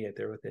 I can't get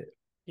there with it.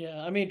 Yeah,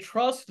 I mean,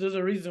 trust. There's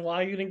a reason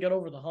why you didn't get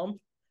over the hump.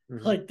 Hmm.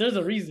 Like, there's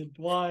a reason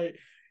why.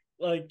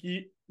 Like,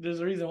 there's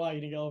a reason why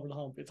you didn't get over the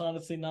hump. It's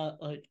honestly not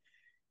like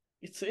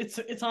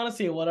it's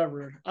honestly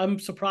whatever. I'm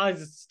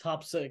surprised it's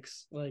top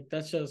six. Like,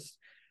 that's just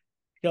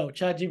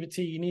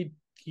ChatGPT.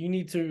 You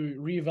need to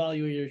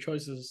reevaluate your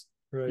choices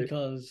Right.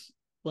 because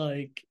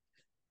like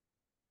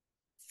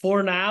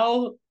for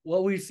now,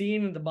 what we've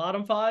seen in the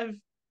bottom five,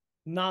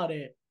 not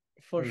it.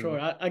 for sure.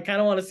 Mm. I kind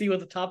of want to see what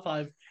the top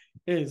five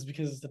is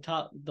because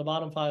the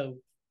bottom five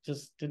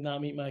just did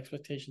not meet my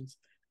expectations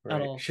at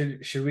Right. all.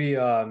 Should we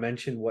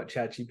mention what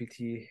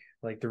ChatGPT,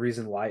 like the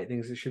reason why it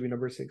thinks it should be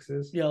number six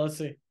is? Yeah, let's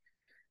see.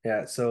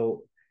 Yeah,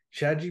 so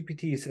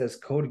ChatGPT says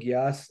Code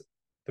Geass,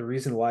 the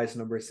reason why it's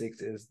number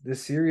six is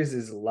this series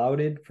is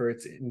lauded for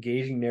its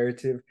engaging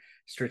narrative,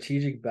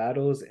 strategic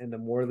battles, and the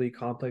morally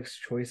complex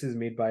choices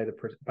made by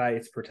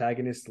its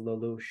protagonist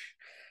Lelouch.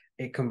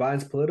 It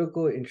combines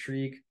political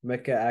intrigue,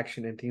 mecha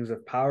action, and themes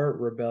of power,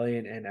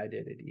 rebellion, and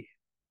identity.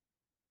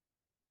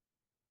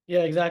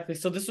 Yeah, exactly.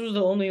 So this was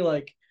the only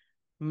like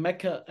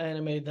mecha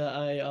anime that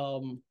I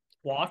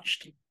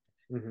watched,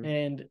 Hmm.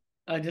 and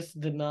I just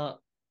did not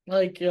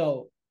like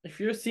yo. If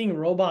you're seeing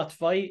robots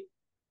fight,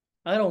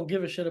 I don't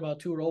give a shit about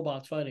two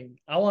robots fighting.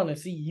 I want to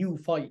see you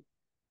fight,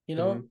 you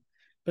know? Hmm.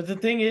 But the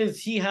thing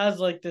is, he has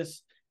like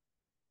this.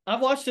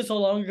 I've watched it so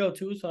long ago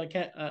too, so I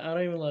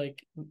don't even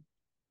like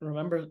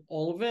remember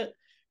all of it.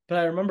 But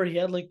I remember he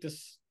had like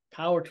this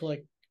power to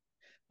like,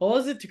 what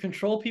was it, to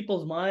control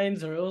people's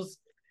minds, or it was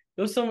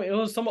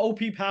some OP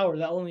power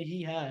that only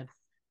he had,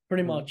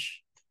 pretty Hmm.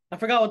 much. I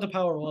forgot what the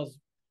power was,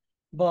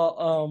 but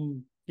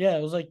yeah,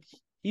 it was like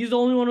he's the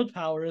only one with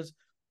powers,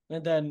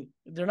 and then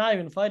they're not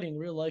even fighting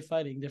real life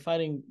fighting. They're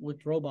fighting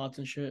with robots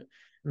and shit.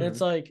 And it's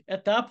Hmm. like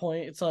at that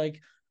point, it's like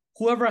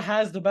whoever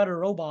has the better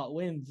robot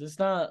wins. It's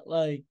not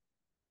like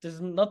there's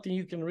nothing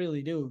you can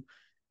really do.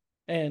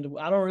 And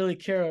I don't really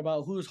care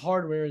about whose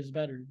hardware is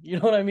better. You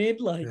know what I mean?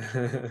 Like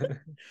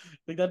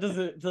that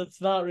doesn't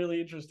that's not really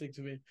interesting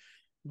to me.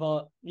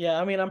 But yeah,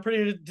 I mean I'm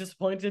pretty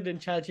disappointed in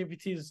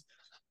ChatGPT's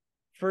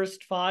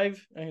first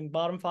five and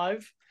bottom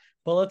five.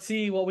 But let's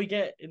see what we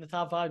get in the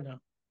top five now.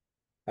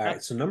 All I,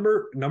 right, so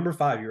number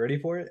five, you ready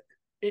for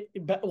it?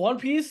 One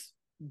Piece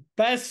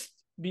best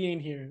being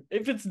here.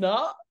 If it's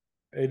not,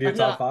 In your I'm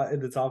top not. five, in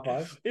the top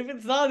five? If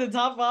it's not in the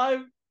top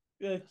five,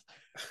 the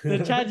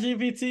Chat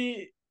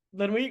GPT,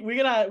 then we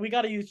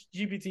gotta use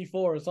GPT-4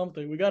 or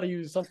something. We gotta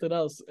use something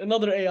else,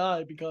 another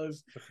AI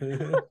because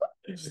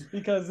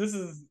this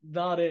is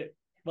not it.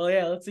 Well,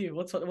 yeah, let's see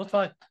what's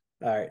fine.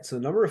 All right, so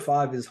number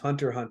five is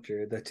Hunter x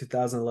Hunter, the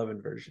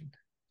 2011 version.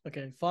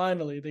 Okay,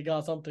 finally they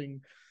got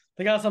something.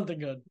 They got something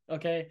good.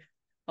 Okay,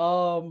 I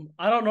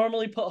don't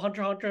normally put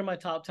Hunter x Hunter in my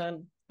top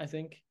 10. I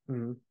think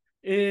Hmm.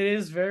 it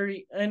is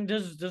very, and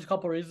there's a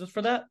couple reasons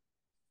for that.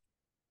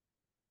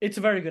 It's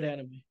a very good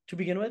anime to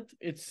begin with.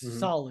 It's Hmm.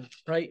 solid,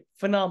 right?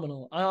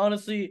 Phenomenal. I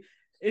honestly,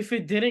 if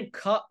it didn't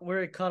cut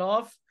where it cut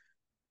off,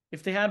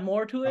 if they had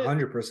more to it,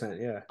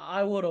 100%, yeah.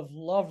 I would have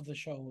loved the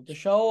show. The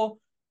show,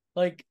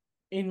 like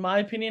in my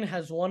opinion,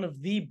 has one of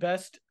the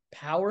best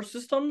power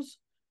systems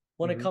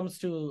when it Hmm. comes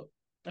to.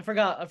 I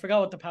forgot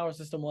what the power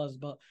system was,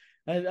 but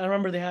I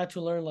remember they had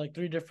to learn like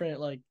three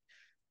different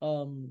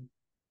um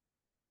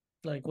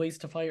like ways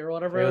to fight or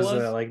whatever It it was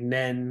was. like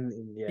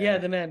Nen, Yeah, yeah.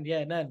 the Nen,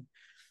 yeah, Nen.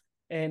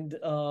 And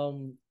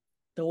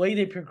the way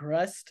they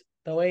progressed,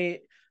 the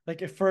way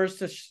like at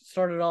first it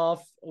started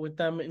off with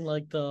them in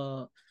like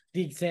the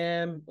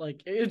exam,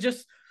 like it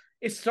just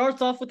it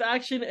starts off with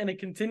action and it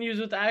continues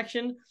with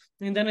action,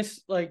 and then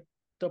it's like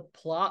the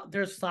plot.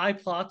 There's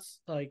side plots,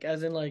 like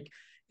as in like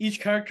each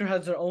character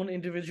has their own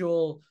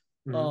individual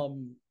Hmm.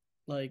 um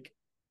like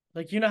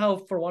you know how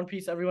for One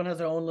Piece everyone has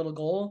their own little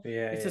goal.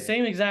 Yeah, It's the yeah,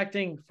 same exact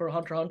thing for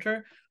Hunter x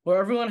Hunter, where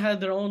everyone had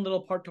their own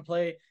little part to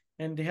play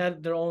and they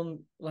had their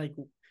own like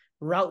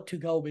route to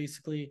go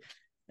basically,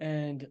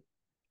 and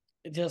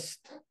it just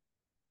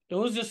it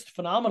was just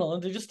phenomenal,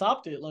 and they just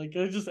stopped it. Like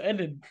it just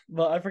ended,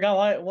 but I forgot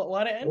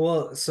why it ended.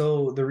 well,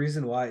 so the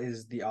reason why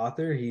is the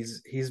author,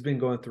 he's been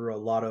going through a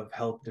lot of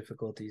health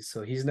difficulties,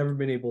 so he's never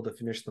been able to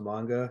finish the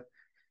manga.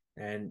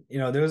 And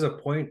there was a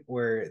point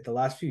where the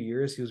last few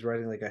years he was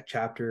writing like a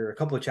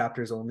couple of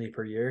chapters only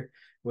per year,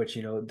 which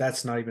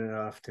that's not even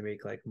enough to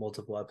make like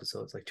multiple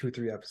episodes, like 2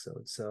 3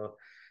 episodes. So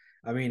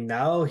I mean,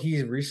 now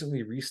he's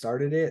recently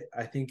restarted it.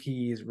 I think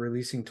he's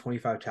releasing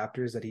 25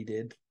 chapters that he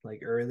did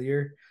like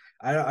earlier.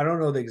 I don't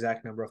know the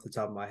exact number off the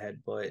top of my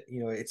head, but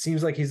it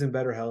seems like he's in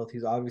better health.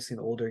 He's obviously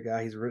an older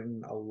guy. He's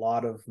written a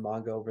lot of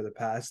manga over the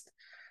past.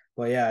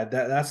 But yeah,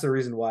 that's the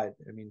reason why.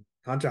 I mean,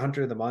 Hunter x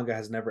Hunter, the manga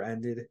has never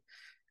ended.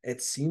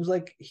 It seems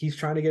like he's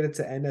trying to get it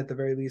to end at the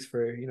very least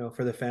for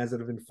the fans that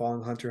have been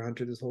following Hunter x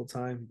Hunter this whole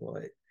time.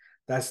 But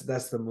that's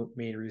the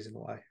main reason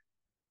why.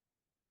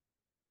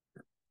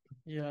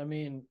 Yeah, I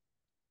mean,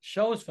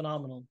 show is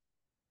phenomenal,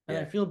 and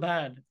Yeah, I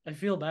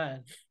feel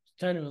bad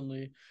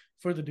genuinely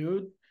for the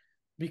dude yeah.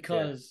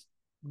 because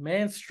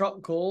man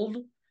struck gold,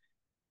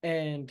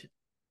 and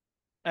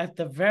at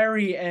the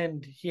very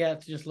end he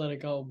had to just let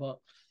it go. But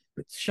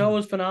show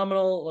is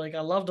phenomenal. Like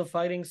I love the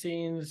fighting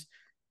scenes.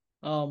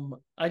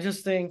 I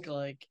just think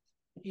like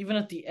even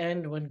at the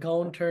end when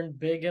Gon turned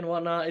big and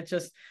whatnot, it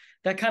just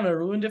that kind of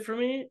ruined it for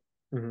me.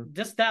 Mhm.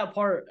 Just that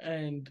part,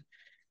 and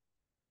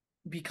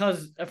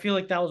because I feel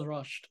like that was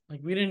rushed. Like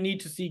we didn't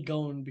need to see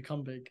Gon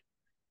become big.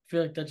 I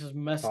feel like that just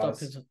messed up Pause.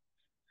 his.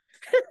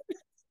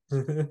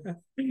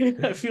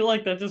 I feel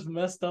like that just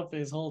messed up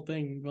his whole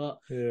thing. But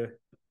Yeah.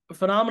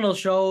 phenomenal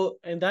show,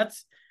 and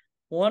that's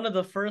one of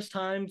the first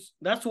times.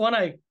 That's when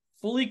I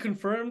fully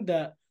confirmed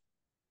that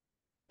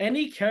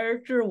any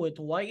character with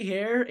white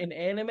hair in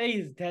anime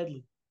is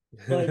deadly.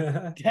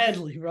 Like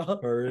deadly, bro.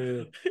 For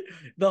real.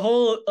 The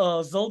whole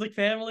Zoldyck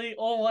family,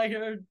 all white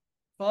haired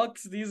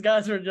fucks. These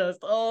guys are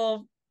just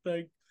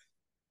like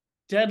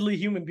deadly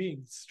human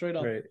beings, straight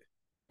up. Right.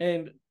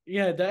 And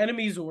yeah, the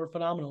enemies were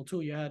phenomenal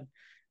too. You had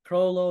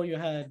Crollo, you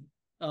had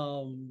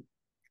um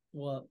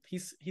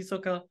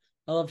Hisoka.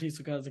 I love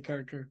Hisoka as a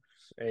character.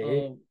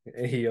 Hey, Um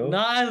hey, yo.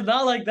 not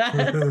like that.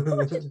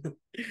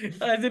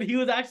 I said he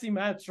was actually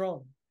mad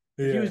strong.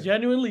 Like, he was Yeah.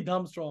 genuinely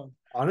dumb strong.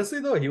 Honestly,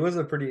 though, he was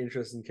a pretty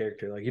interesting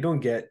character. Like, you don't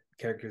get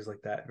characters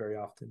like that very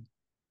often.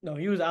 No,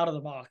 he was out of the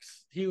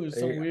box. He was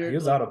some He weird,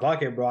 was out like of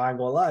pocket, bro. I ain't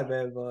gonna lie,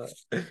 man.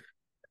 But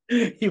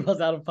he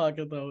was out of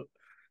pocket though.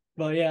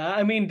 But yeah,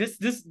 I mean that's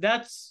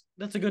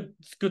a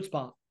good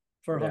spot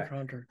for yeah, Hunter x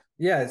Hunter.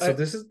 yeah. So I,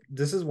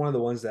 this is one of the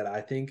ones that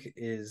I think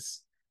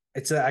is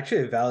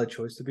actually a valid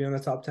choice to be on a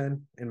top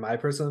 10 in my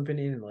personal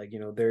opinion. And like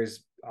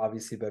there's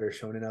obviously better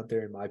shonen out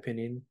there in my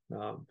opinion.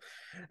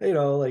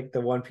 Like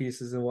the One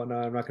Pieces and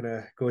whatnot. I'm not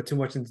gonna go too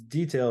much into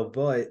detail,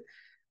 but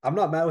I'm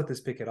not mad with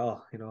this pick at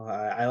all.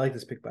 I like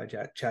this pick by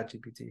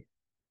ChatGPT.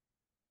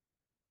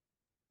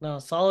 no,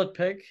 solid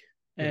pick.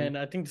 Mm-hmm. And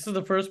I think this is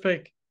the first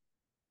pick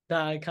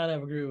that I kind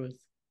of agree with.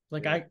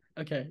 Like Yeah.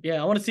 I okay,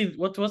 yeah, I want to see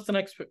what's the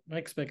next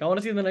pick. I want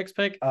to see the next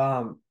pick.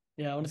 Um,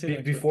 Yeah, I want to see the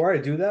next pick. Before I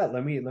do that,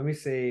 let me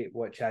say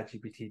what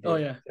ChatGPT Oh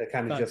did yeah, that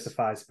kind of facts.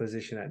 justifies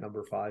position at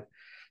number 5.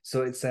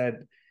 So it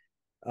said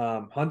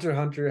Hunter x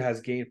Hunter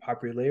has gained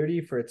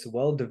popularity for its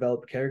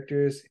well-developed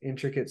characters,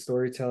 intricate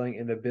storytelling,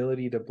 and the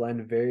ability to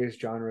blend various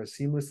genres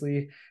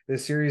seamlessly.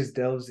 This series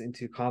delves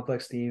into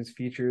complex themes,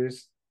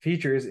 features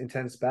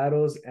intense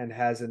battles, and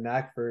has a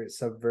knack for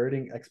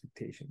subverting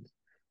expectations.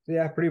 So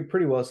yeah,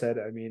 pretty well said.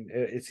 I mean,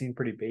 it seemed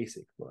pretty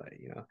basic, but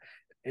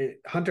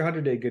Hunter x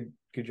Hunter did a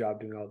good job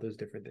doing all those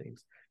different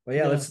things. But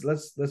yeah, Yeah.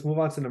 let's move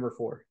on to number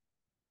 4.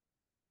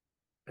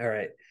 All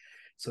right.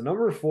 So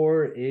number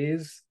 4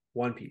 is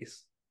One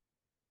Piece.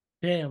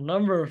 Damn,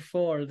 number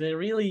 4. They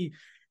really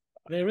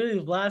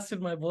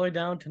blasted my boy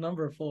down to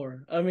number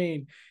 4. I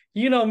mean,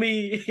 you know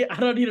me, I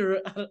don't need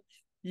to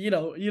you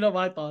know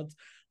my thoughts.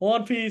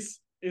 One Piece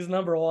is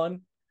number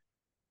 1.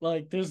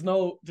 Like there's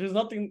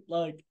nothing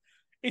like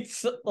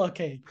it's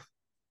okay.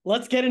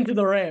 Let's get into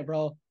the rant,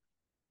 bro.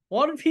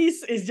 One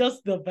Piece is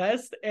just the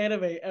best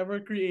anime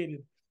ever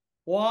created.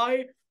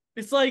 Why?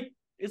 It's like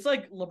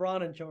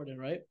LeBron and Jordan,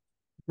 right?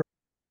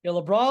 Yeah,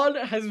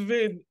 LeBron has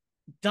been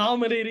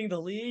dominating the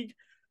league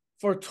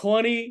for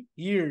 20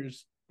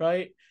 years,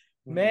 right?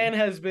 Mm-hmm. Man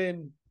has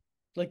been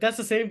like that's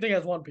the same thing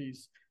as One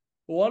Piece.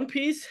 One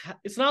Piece,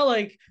 it's not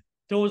like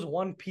there was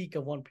one peak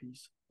of One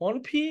Piece.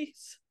 One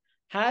Piece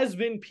has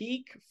been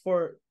peak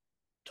for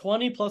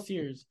 20 plus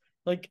years.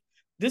 Like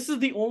this is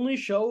the only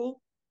show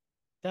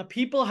that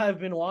people have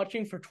been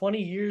watching for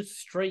 20 years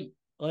straight.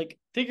 Like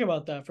think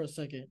about that for a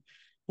second.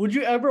 Would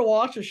you ever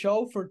watch a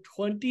show for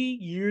 20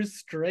 years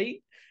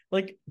straight?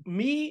 Like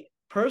me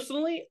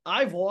personally,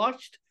 I've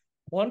watched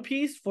One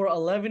Piece for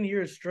 11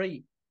 years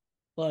straight.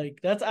 Like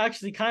that's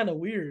actually kind of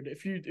weird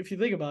if you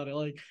think about it.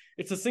 Like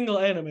it's a single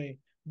anime,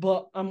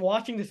 but I'm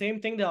watching the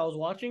same thing that I was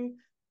watching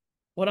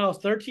when I was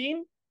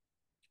 13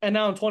 and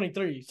now I'm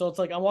 23. So it's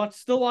like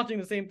still watching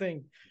the same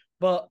thing.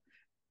 But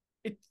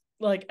it's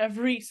like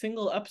every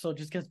single episode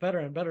just gets better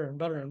and better and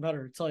better and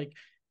better. It's like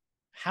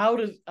I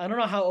don't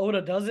know how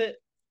Oda does it.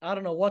 I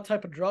don't know what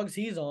type of drugs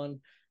he's on.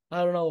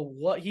 I don't know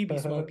what he be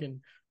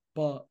smoking,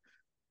 but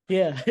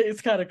yeah,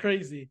 it's kind of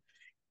crazy.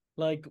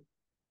 Like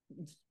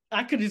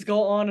I could just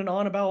go on and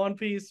on about One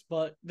Piece,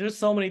 but there's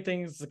so many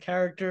things: the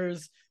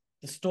characters,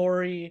 the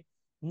story,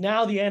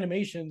 now the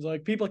animations.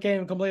 Like people can't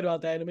even complain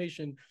about the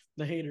animation,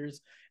 the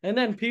haters. And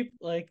then people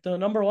like the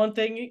number one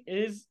thing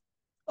is,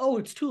 oh,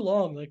 it's too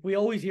long. Like we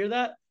always hear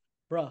that,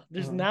 bruh.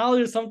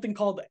 There's something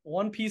called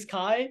One Piece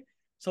Kai.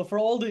 So for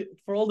all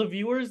the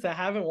viewers that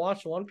haven't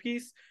watched One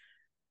Piece,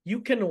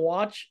 you can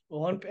watch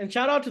one. And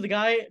shout out to the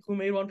guy who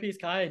made One Piece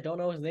Kai. I don't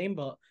know his name,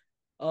 but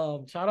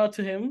shout out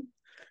to him.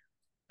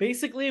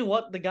 Basically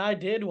what the guy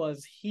did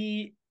was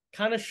he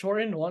kind of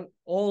shortened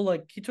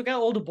he took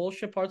out all the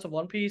bullshit parts of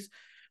One Piece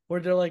where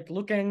they're like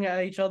looking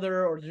at each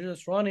other or they're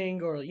just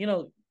running or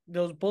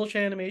those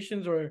bullshit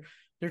animations where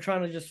they're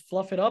trying to just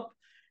fluff it up.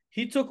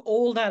 He took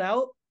all that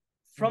out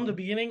from the Mm-hmm.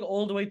 beginning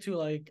all the way to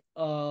like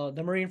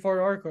the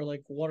Marineford arc or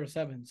like Water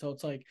 7. So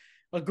it's like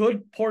a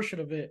good portion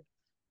of it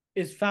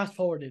is fast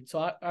forwarded.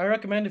 So I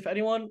recommend if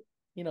anyone,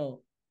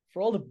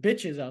 for all the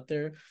bitches out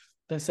there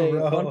that say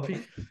One Bro.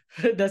 Piece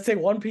that say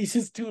One Piece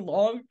is too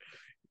long,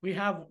 we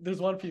have this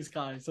One Piece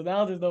guy. So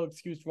now there's no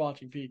excuse for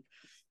watching Peak.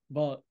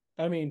 But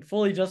I mean,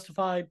 fully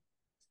justified.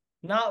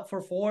 Not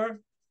for 4,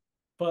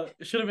 but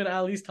it should have been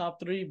at least top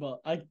 3.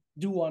 But I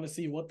do want to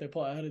see what they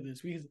put out of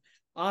this because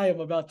I am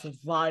about to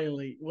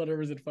violate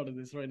whatever's in front of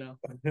this right now.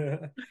 All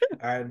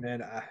right,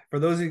 man. For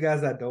those of you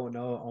guys that don't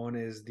know, Owen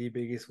is the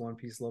biggest One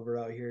Piece lover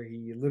out here.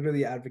 He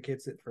literally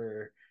advocates it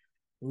for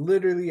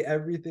literally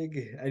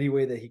everything any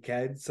way that he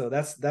can. So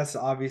that's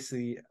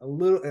obviously a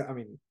little. I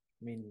mean,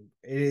 I mean,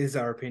 it is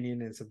our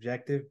opinion and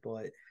subjective,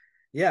 but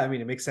yeah, I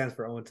mean, it makes sense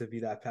for Owen to be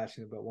that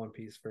passionate about One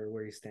Piece for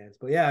where he stands.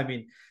 But yeah, I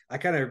mean, I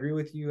kind of agree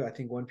with you. I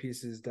think One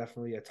Piece is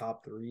definitely a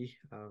top three,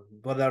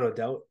 without a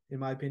doubt, in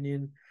my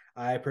opinion.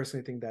 I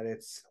personally think that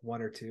it's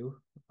one or two.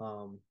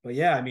 But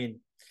yeah, I mean,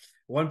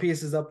 One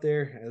Piece is up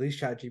there. At least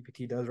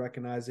ChatGPT does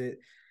recognize it.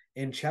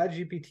 In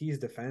ChatGPT's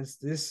defense,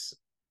 this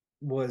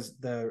was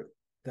the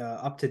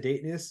up to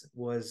dateness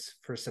was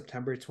for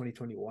September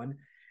 2021,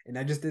 and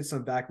I just did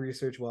some back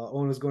research while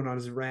Owen was going on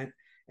his rant,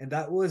 and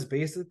that was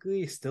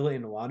basically still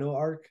in Wano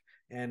arc,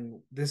 and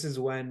this is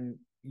when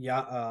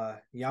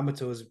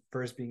Yamato is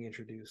first being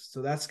introduced.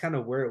 So that's kind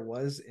of where it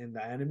was in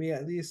the anime,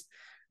 at least.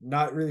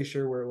 Not really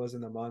sure where it was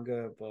in the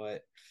manga,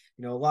 but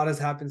a lot has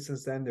happened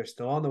since then. They're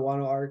still on the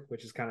Wano arc,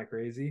 which is kind of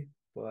crazy,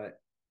 but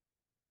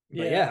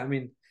Yeah, yeah, I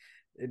mean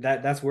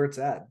that's where it's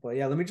at. But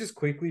yeah, let me just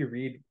quickly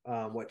read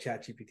what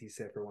ChatGPT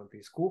said for One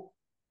Piece. Cool.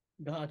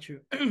 got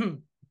you.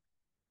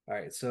 All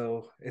right,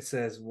 so it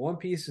says One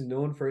Piece is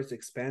known for its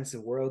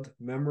expansive world,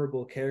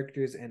 memorable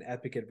characters, and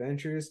epic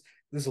adventures.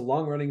 This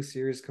long-running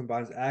series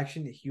combines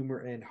action, humor,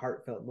 and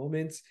heartfelt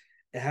moments.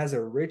 It has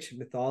a rich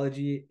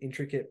mythology,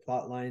 intricate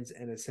plot lines,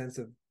 and a sense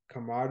of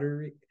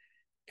camaraderie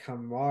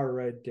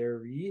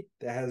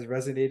that has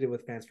resonated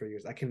with fans for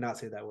years. I cannot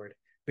say that word.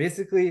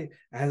 Basically, it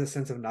has a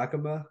sense of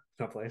nakama.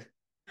 Not playing.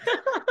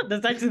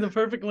 That's actually the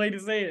perfect way to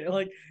say it.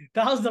 Like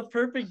that was the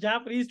perfect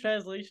Japanese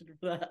translation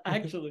for that,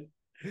 actually.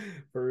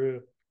 For real.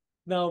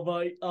 No,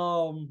 but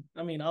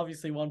I mean,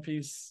 obviously, One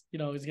Piece,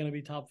 is gonna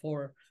be top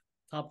four,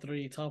 top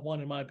three, top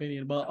one in my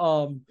opinion. But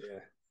Yeah.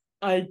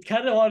 I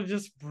kind of want to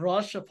just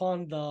brush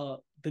upon the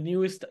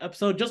newest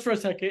episode just for a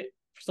second.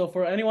 So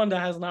for anyone that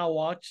has not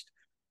watched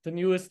the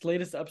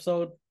latest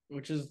episode,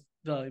 which is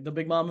the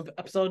Big Mom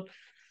episode,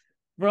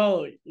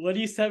 bro, when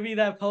you sent me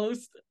that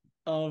post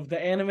of the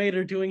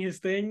animator doing his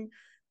thing,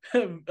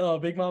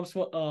 Big Mom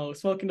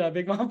smoking that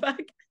Big Mom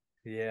pack,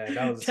 Yeah,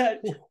 that was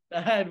that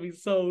that had me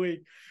so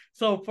weak.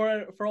 So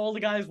for all the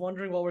guys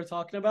wondering what we're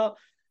talking about,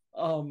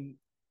 um,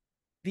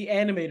 the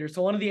animator.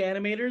 So one of the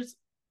animators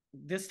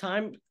this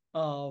time,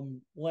 yeah,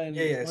 when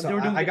yeah. when So they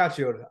were doing I the got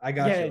you. I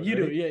got yeah, you. you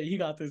do, Ready? yeah, you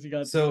got this, you got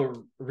this.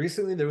 So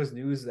recently there was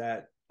news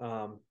that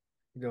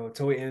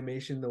Toei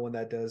Animation, the one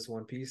that does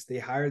One Piece, they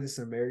hired this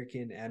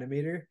American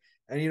animator,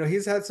 and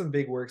he's had some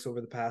big works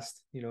over the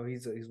past.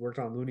 He's worked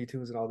on Looney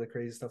Tunes and all the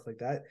crazy stuff like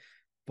that.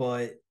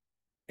 But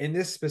in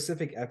this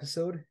specific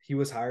episode, he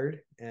was hired,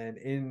 and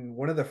in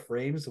one of the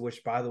frames,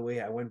 which by the way,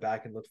 I went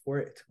back and looked for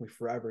it. It took me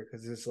forever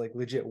because it's like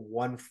legit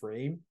one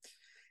frame.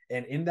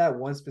 And in that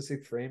one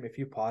specific frame, if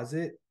you pause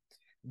it,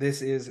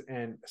 this is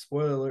and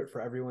spoiler alert for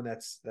everyone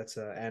that's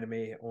an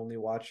anime only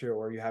watcher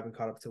or you haven't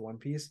caught up to One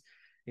Piece.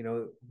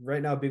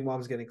 Right now Big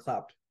Mom's getting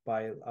clapped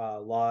by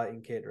Law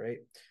and Kid, right?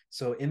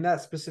 So in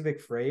that specific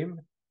frame,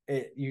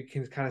 you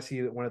can kind of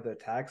see one of the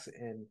attacks,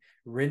 and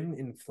written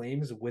in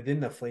flames within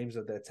the flames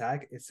of the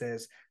attack, it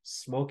says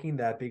 "smoking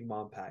that Big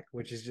Mom pack,"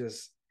 which is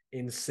just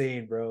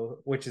insane, bro.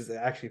 Which is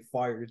actually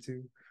fire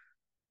too.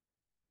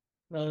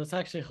 No, it's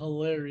actually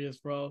hilarious,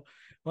 bro.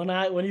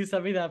 When you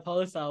sent me that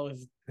post, I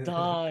was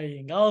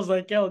dying. I was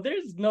like, yo,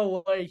 there's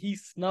no way he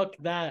snuck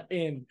that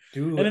in. And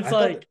Dude, it's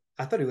like,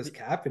 I thought it was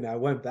capping. I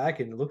went back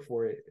and looked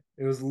for it.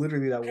 It was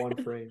literally that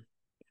one frame.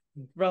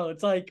 bro,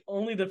 it's like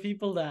only the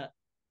people that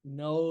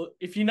know.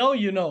 If you know,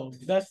 you know.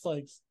 That's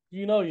like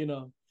you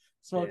know.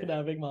 Smoking Yeah,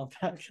 that Big Mom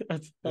pack.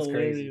 That's that's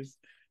crazy. hilarious.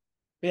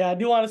 But yeah, I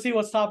do want to see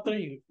what's top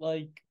three.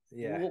 Like,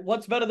 Yeah.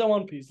 what's better than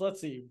One Piece? Let's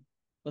see.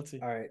 Let's see.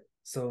 All right.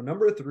 So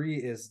number three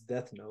is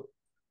Death Note.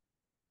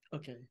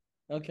 Okay.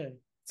 Okay.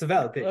 It's a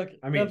valid pick. Okay.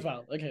 I That's mean,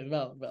 valid. Okay.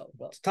 Valid. Valid.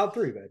 Valid. it's top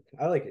three, man.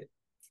 I like it.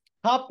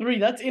 Top three.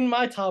 That's in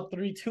my top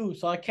three too.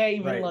 So I can't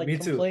even Right. like Me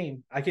too.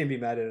 complain. I can't be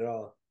mad at it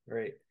all.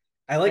 Right.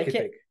 I I like it,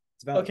 can't. pick.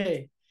 It's valid.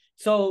 Okay.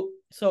 So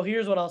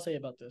here's what I'll say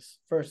about this.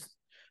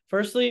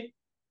 Firstly,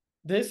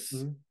 this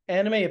Mm-hmm.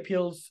 anime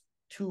appeals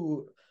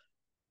to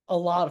a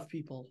lot of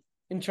people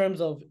in terms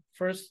of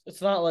first.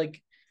 It's not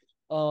like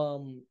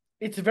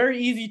it's very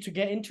easy to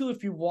get into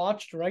if you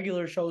watched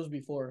regular shows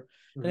before,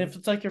 and Mm-hmm. if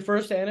it's like your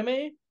first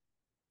anime,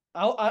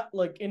 I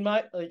like in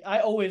my like I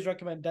always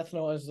recommend Death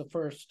Note as the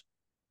first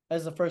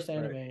Right.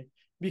 anime Right.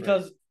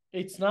 because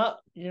it's not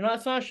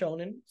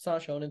shonen,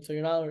 so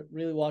you're not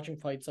really watching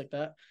fights like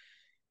that,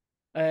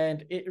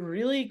 and it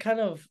really kind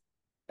of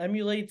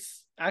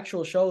emulates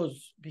actual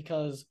shows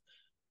because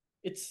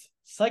it's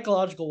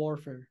psychological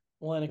warfare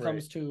when it Right.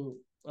 comes to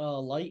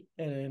Light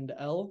and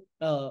L.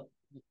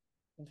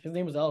 His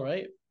name was L,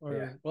 right? Yeah.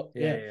 Or well,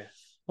 Yeah. yeah. Yeah.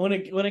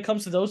 When it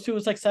comes to those two,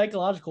 it's like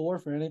psychological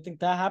warfare, and I think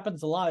that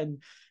happens a lot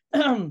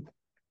in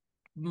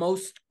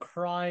most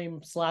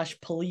crime slash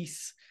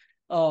police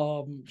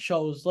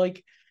shows.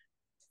 Like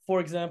for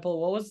example,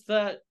 what was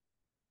that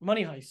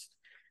Money Heist?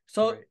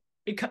 So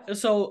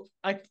Right.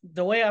 I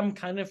the way I'm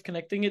kind of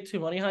connecting it to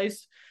Money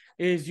Heist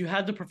is you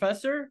had the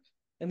professor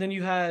and then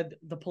you had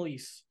the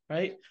police,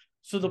 right?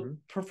 So the Mm-hmm.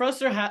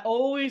 professor had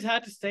always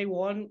had to stay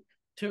one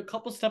to a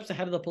couple steps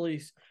ahead of the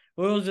police.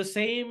 But it was the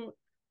same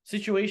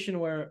situation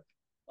where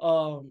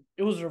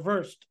it was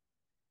reversed,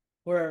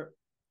 where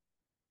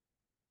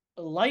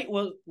Light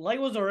was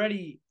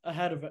already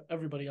ahead of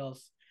everybody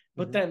else,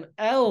 but Mhm. then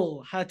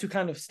L had to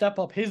kind of step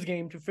up his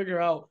game to figure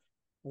out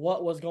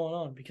what was going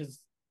on because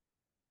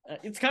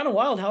it's kind of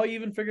wild how he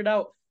even figured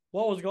out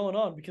what was going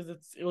on because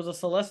it was a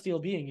celestial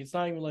being. It's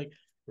not even like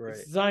Right.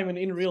 it's not even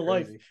in It's real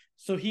life. crazy.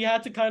 So he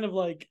had to kind of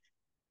like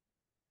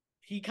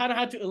he kind of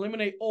had to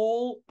eliminate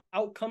all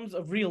outcomes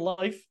of real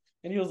life,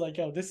 and he was like,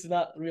 "Yo, this is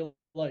not real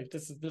life.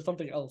 There's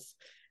something else,"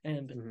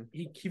 and Mhm.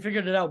 he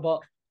figured it out.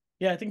 But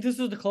yeah, I think this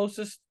is the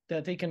closest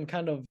that they can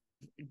kind of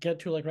get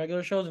to like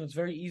regular shows, and it's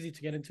very easy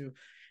to get into,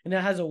 and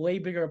it has a way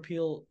bigger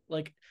appeal.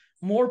 Like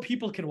more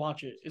people can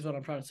watch it, is what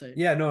I'm trying to say.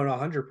 Yeah, no,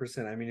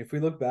 100%. I mean, if we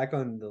look back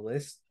on the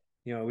list,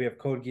 we have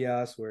Code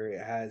Geass where it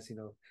has,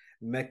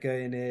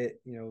 Mecha in it.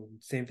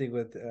 Same thing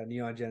with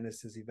Neon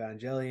Genesis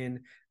Evangelion.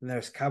 And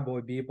there's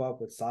Cowboy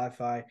Bebop with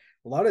sci-fi.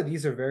 A lot of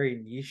these are very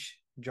niche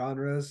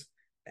genres,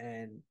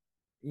 and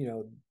you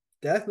know,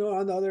 Death Note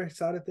on the other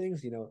side of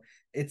things,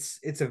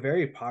 it's a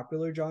very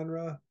popular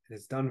genre and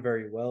it's done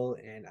very well.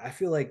 And I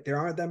feel like there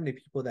aren't that many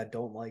people that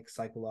don't like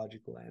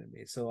psychological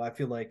anime. So I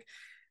feel like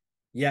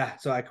yeah,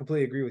 so I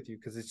completely agree with you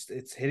because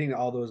it's hitting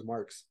all those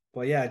marks.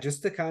 But yeah,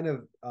 just to kind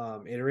of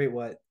iterate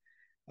what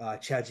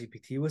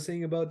ChatGPT was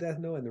saying about Death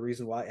Note and the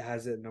reason why it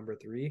has it at number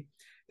three.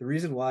 The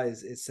reason why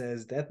is it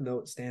says Death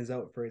Note stands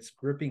out for its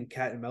gripping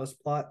cat and mouse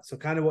plot. So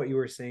kind of what you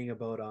were saying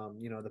about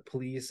the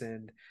police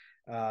and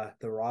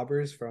the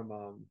robbers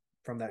from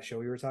that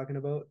show you were talking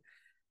about.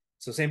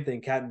 So same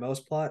thing, cat and mouse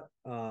plot.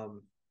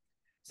 So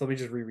let me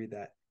just reread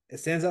that. It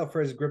stands out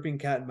for its gripping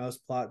cat and mouse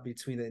plot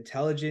between the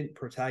intelligent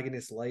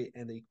protagonist Light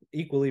and the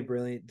equally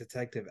brilliant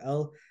detective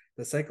L,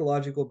 the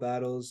psychological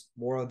battles,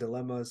 moral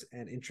dilemmas,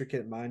 and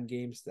intricate mind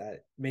games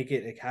that make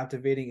it a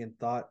captivating and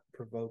thought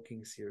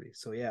provoking series.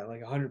 So, yeah,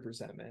 like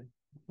 100%, man.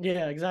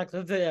 Yeah,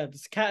 exactly. Yeah,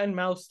 this cat and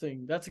mouse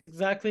thing. That's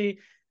exactly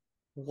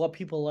what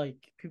people like.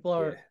 People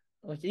are Yeah.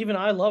 like, even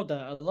I love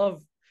that. I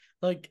love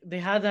like they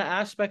had that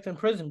aspect in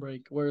Prison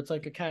Break where it's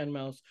like a cat and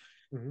mouse.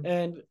 Mm-hmm.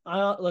 And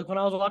I like when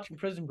I was watching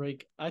Prison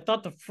Break, I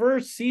thought the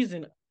first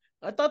season,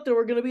 I thought they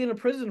were gonna be in a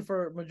prison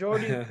for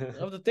majority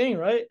of the thing,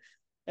 right?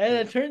 And Yeah.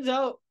 it turns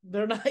out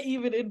they're not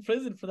even in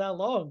prison for that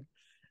long.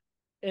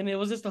 And it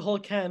was just a whole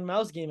cat and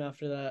mouse game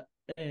after that.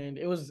 And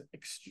it was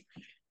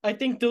I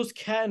think those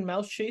cat and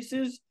mouse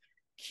chases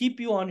keep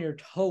you on your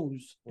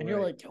toes. And you're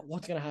Right. like,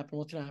 what's gonna happen?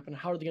 What's gonna happen?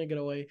 How are they gonna get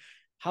away?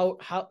 How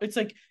it's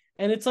like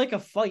and it's like a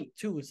fight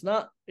too. It's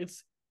not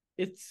it's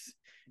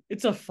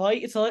it's a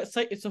fight.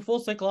 It's a full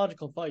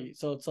psychological fight.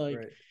 So it's like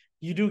Right.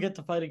 you do get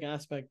the fighting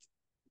aspect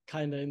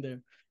kind of in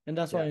there. And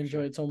that's why I Yeah, enjoy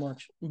sure. it so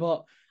much.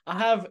 But I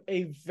have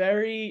a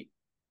very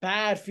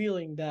bad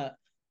feeling that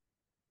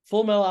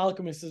Full Metal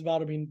Alchemist is about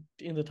to be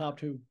in the top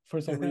two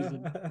for some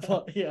reason. All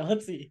But yeah,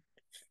 let's see.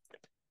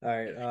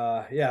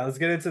 right. Yeah, let's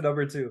get into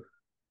number two.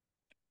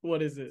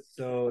 What is it?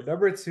 So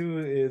number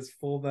two is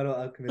Full Metal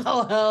Alchemist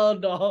Oh hell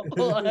no. Oh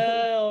Brotherhood.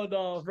 hell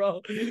no,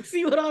 bro.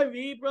 See what I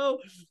mean, bro?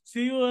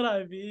 See what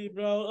I mean,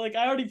 bro? Like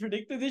I already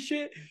predicted this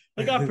shit.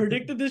 Like I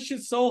predicted this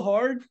shit so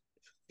hard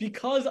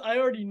because I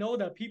already know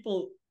that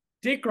people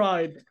dick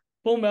ride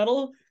Full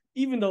Metal,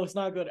 even though it's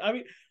not good. I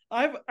mean,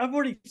 I've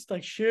already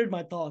like shared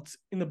my thoughts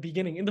in the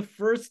beginning. In the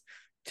first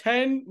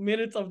 10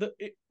 minutes of the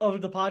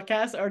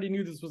podcast, I already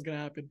knew this was gonna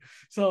happen.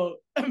 So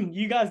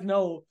you guys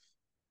know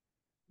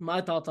my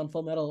thoughts on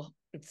Full Metal.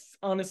 It's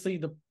honestly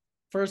the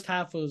first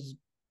half was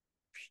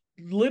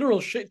literal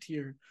shit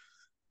tier,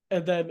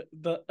 and then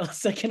the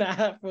second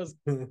half was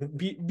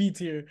B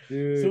tier.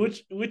 So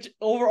Dude. which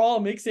overall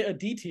makes it a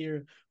D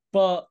tier,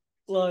 but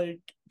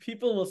like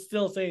people will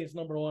still say it's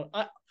number one.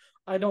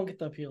 I don't get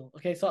the appeal.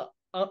 Okay, so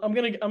I'm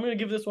gonna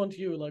give this one to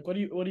you. Like, what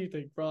do you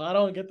think, bro? I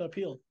don't get the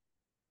appeal.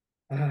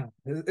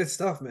 It's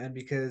tough, man,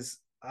 because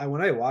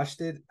when I watched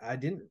it, I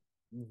didn't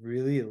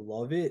really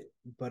love it,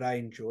 but I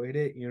enjoyed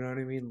it. You know what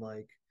I mean?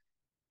 Like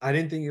I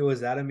didn't think it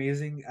was that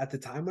amazing at the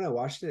time when I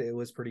watched it. It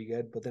was pretty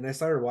good, but then I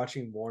started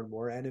watching more and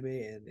more anime,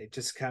 and it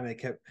just kind of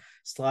kept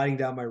sliding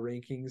down my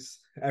rankings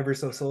ever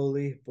so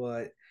slowly.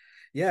 But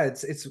yeah,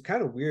 it's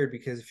kind of weird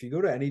because if you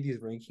go to any of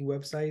these ranking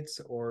websites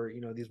or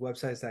these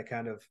websites that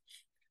kind of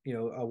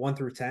a 1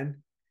 through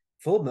 10,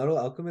 Full Metal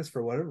Alchemist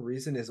for whatever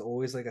reason is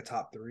always like a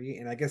top three,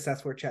 and I guess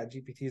that's where Chat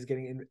GPT is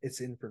getting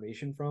its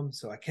information from.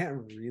 So I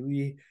can't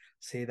really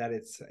say that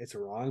it's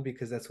wrong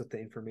because that's what the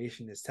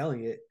information is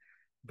telling it.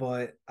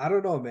 But I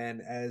don't know,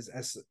 man. As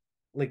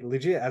like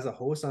legit as a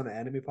host on an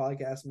anime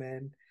podcast,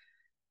 man,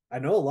 I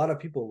know a lot of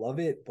people love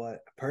it, but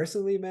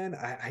personally, man,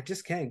 I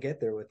just can't get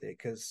there with it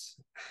because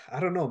I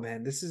don't know,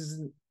 man.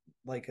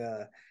 Like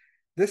a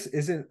this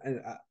isn't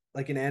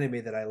like an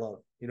anime that I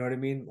love. You know what I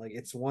mean? Like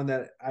it's one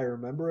that I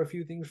remember a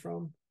few things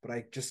from, but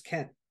I just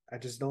can't. I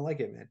just don't like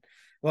it, man.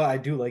 Well, I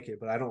do like it,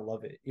 but I don't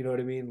love it. You know what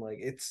I mean? Like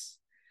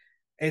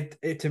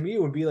it to me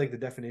it would be like the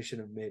definition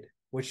of mid,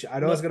 which I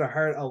know is No, gonna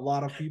hurt a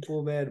lot of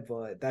people, man.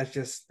 But that's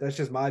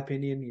just my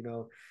opinion.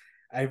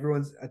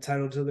 Everyone's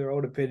entitled to their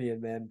own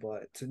opinion, man.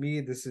 But to me,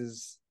 this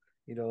is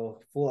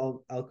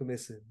full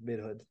alchemist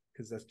midhood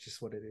because that's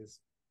just what it is.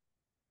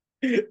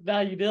 nah,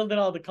 you nailed it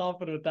on the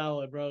confident with that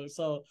one, bro.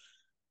 So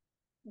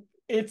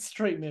it's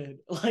straight mid.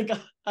 Like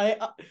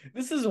I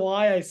this is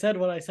why I said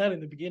what I said in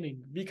the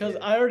beginning because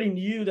Yeah. I already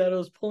knew that I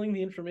was pulling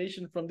the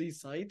information from these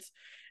sites,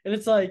 and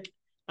it's Mhm. like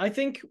I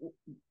think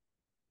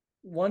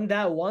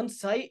one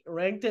site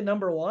ranked it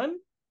number one.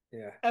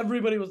 Yeah.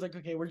 Everybody was like,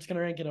 okay, we're just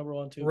gonna rank it number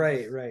one too.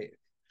 Right, right.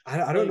 I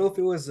don't know Like, if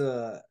it was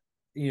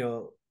you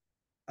know,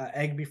 a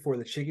egg before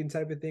the chicken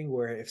type of thing,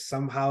 where if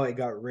somehow it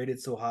got rated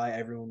so high,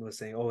 everyone was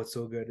saying, "Oh, it's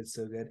so good, it's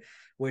so good,"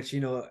 which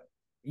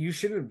you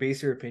shouldn't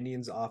base your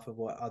opinions off of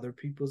what other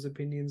people's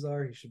opinions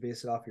are. You should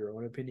base it off your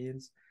own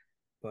opinions.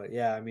 But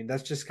yeah, I mean,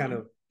 that's just kind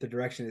of the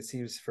direction it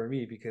seems for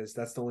me because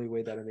that's the only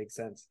way that it makes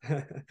sense.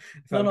 If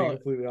no, I'm being no,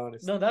 completely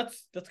honest. no.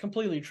 That's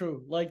completely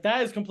true. Like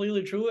that is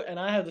completely true, and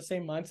I have the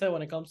same mindset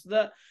when it comes to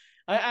that.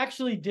 I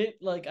actually did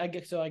like I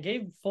get so I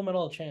gave Full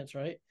Metal a chance,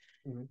 right?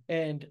 Mhm.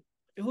 And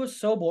it was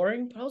so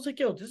boring. But I was like,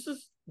 yo, this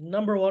is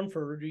number one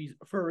for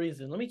a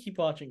reason. Let me keep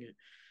watching it.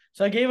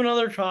 So I gave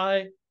another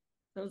try.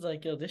 I was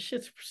like, yo, this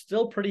shit's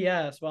still pretty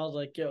ass. But I was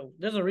like, yo,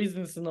 there's a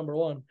reason this is number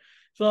one.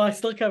 So I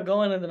still kept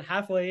going, and then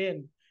halfway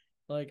in,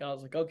 like I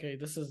was like, okay,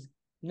 this is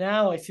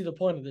now I see the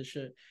point of this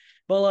shit.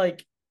 But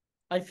like,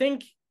 I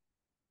think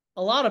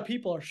a lot of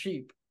people are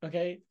sheep.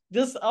 Okay,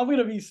 this I'm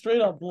gonna be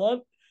straight up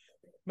blunt.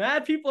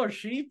 Mad people are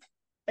sheep,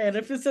 and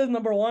if it says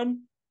number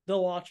one,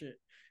 they'll watch it.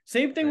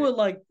 Same thing Right. with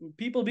like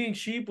people being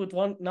sheep with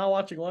one not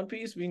watching One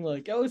Piece, being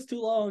like, "Oh, it's too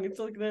long." It's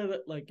like,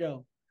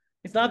 yo,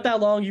 it's not Yeah. that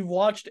long. You've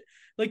watched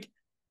like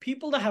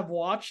people that have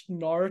watched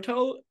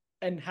Naruto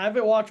and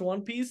haven't watched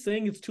One Piece,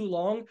 saying it's too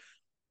long,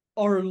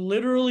 are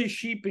literally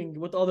sheeping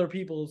with other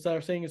people that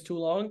are saying it's too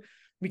long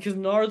because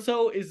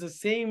Naruto is the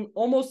same,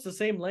 almost the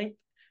same length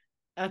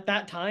at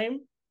that time,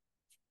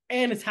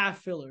 and it's half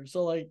filler.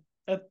 So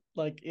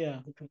yeah,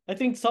 I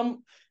think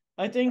some,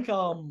 I think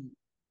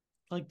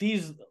like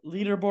these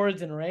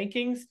leaderboards and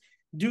rankings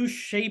do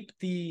shape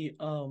the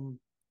minds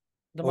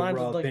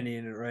Overall of like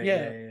opinion, right?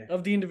 yeah Yeah, yeah.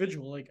 of the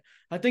individual. Like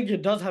I think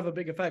it does have a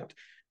big effect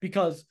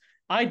because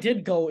I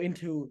did go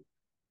into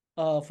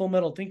Full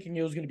Metal thinking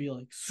it was gonna be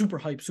like super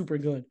hype, super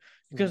good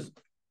Mhm.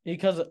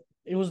 because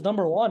it was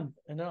number one,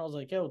 and then I was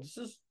like, yo, this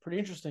is pretty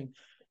interesting.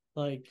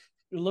 Like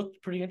it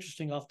looked pretty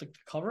interesting off the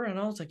cover, and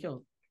I was like,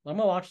 yo, I'm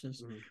gonna watch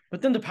this. Mhm.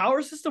 But then the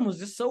power system was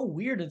just so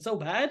weird and so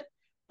bad.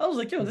 I was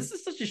like, yo, Mhm. this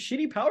is such a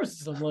shitty power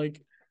system.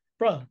 Like,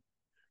 bruh,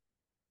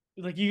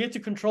 like you get to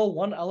control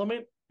one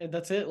element and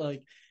that's it.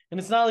 Like, and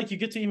it's not like you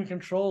get to even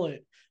control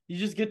it. You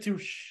just get to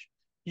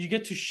you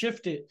get to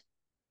shift it.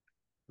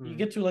 You Mhm.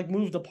 get to like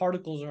move the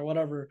particles or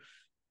whatever.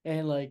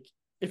 And like,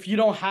 if you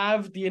don't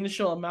have the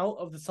initial amount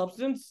of the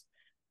substance,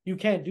 you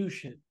can't do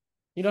shit.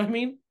 You know what I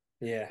mean?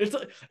 Yeah,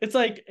 It's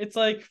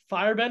like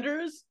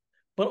firebenders,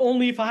 but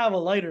only if I have a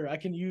lighter, I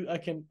can do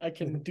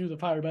the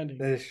firebending.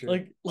 that is true.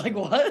 Like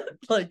what?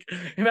 Like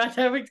imagine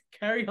having to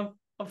carry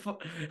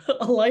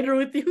a lighter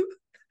with you.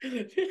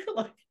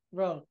 Like,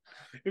 bro,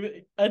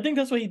 I think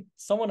that's what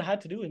someone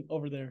had to do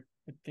over there.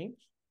 I think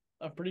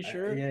I'm pretty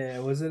sure. Yeah,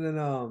 was it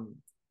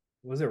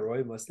was it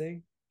Roy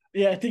Mustang?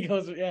 Yeah, I think it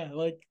was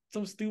like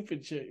some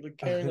stupid shit, like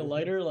carrying a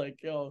lighter.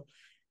 Like yo,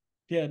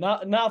 yeah,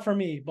 not for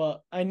me,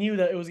 but I knew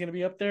that it was gonna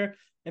be up there.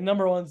 And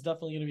number one's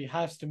definitely gonna be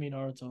has to be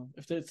Naruto.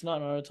 If it's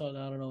not Naruto,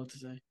 then I don't know what to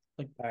say.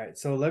 Like, All right,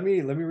 so let me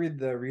read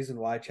the reason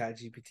why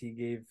ChatGPT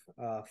gave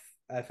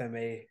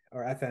FMA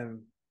or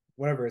FM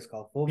whatever it's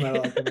called, Full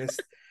Metal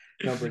Alchemist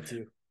number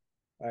two.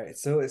 All right,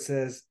 so it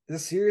says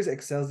this series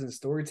excels in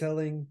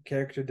storytelling,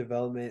 character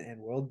development, and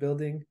world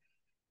building.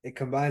 It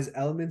combines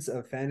elements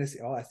of fantasy.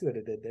 Oh, I see what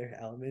it did there.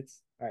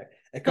 Elements. All right.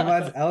 It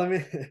combines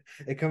element.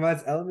 It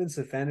combines elements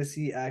of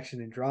fantasy,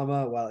 action, and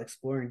drama while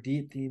exploring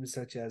deep themes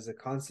such as the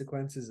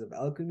consequences of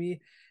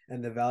alchemy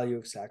and the value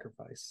of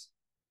sacrifice.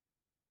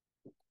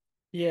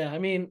 yeah, I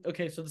mean,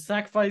 okay, so the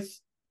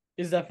sacrifice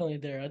is definitely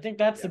there. I think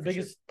that's Yeah, the for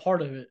sure. biggest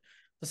part of it.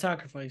 The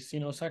sacrifice,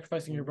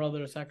 sacrificing your Mhm.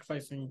 brother,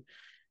 sacrificing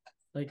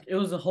like it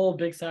was a whole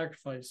big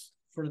sacrifice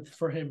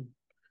for him.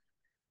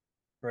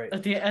 Right.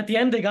 At the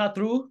end they got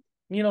through.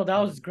 That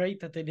was Mhm. great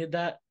that they did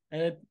that,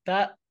 and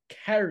that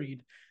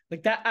carried.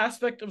 Like that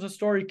aspect of the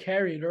story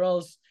carried, or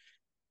else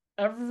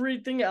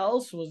everything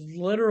else was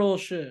literal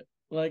shit.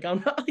 Like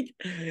I'm not like,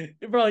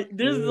 bro.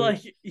 There's Uh,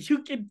 like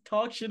you can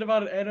talk shit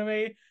about an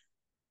anime.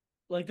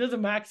 Like there's a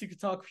max you could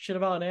talk shit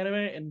about an anime,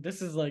 and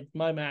this is like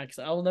my max.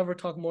 I will never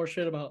talk more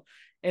shit about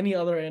any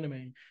other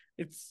anime.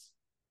 It's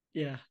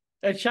yeah.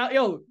 And shout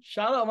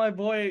out my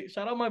boy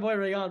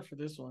Rayon for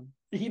this one.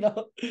 He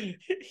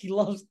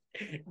loves.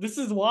 This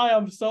is why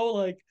I'm so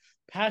like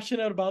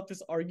passionate about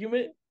this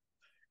argument.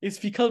 It's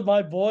because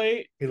my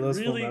boy he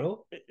loves Full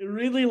Metal.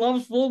 really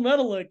loves Full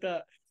Metal like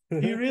that.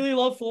 He really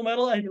loves Full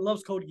Metal and he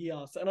loves Code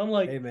Geass. And I'm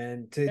like, Hey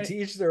man, to and,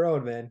 each their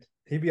own, man.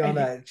 He be on and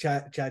that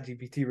chat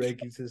GPT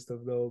ranking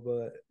system though,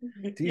 but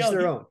to each yo,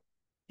 their own.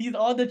 he's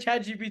on the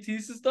ChatGPT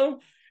system.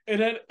 And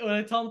then when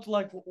I tell him to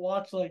like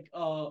watch like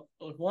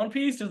One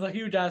Piece, there's a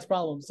huge ass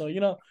problem. So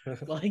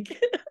like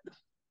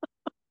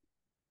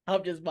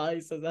I'm just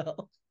biased as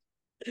hell.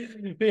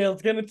 But yeah,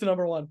 let's get into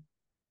number one.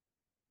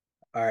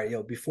 All right,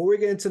 yo, before we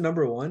get into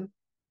number one,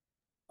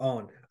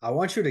 Owen, I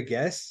want you to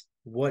guess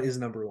what is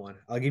number one.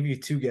 I'll give you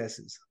two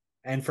guesses.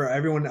 And for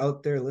everyone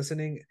out there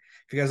listening,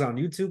 if you guys are on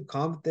YouTube,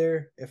 comment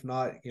there. If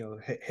not,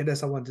 hit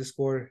us up on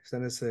Discord,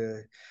 send us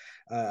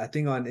I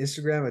think on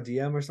Instagram, a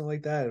DM or something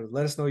like that.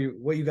 Let us know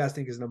what you guys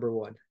think is number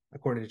one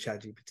according to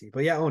ChatGPT.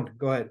 But yeah, Owen,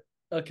 go ahead.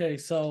 Okay,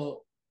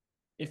 so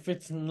if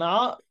it's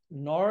not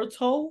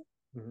Naruto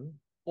Mhm.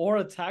 or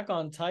Attack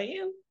on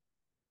Titan,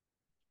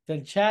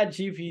 then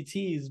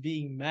ChatGPT is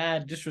being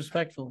mad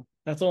disrespectful.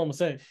 That's all I'm gonna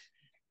say.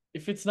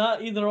 If it's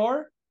not either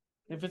or,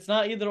 if it's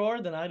not either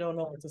or, then I don't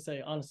know what to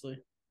say,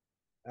 honestly.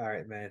 All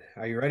right, man.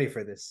 Are you ready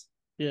for this?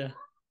 Yeah.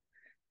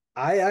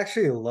 I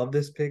actually love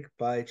this pick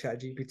by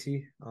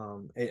ChatGPT.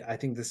 I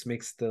think this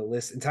makes the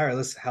entire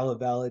list hella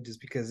valid just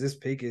because this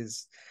pick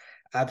is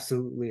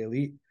absolutely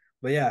elite.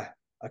 But yeah,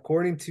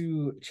 according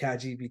to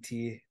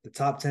ChatGPT, the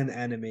top 10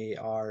 anime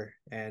are,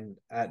 and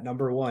at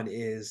number one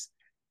is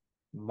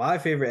my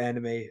favorite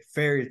anime,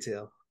 Fairy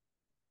Tail.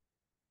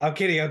 I'm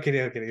kidding.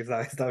 It's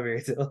not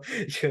Fairy Tail.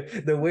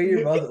 The way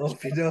your mouth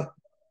opened up,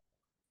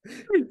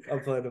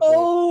 I'm playing the play.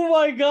 Oh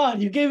my god,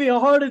 you gave me a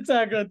heart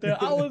attack right there.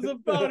 I was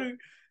about to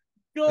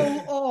go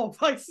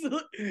off.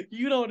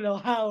 You don't know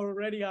how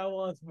ready I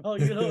was, bro.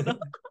 You don't know.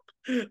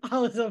 I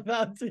was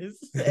about to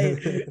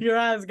say your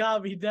ass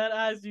got me. That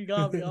ass you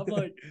got me. I'm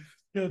like,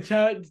 yo,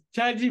 Chat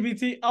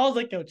GPT. I was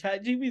like, yo,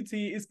 Chat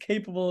GPT is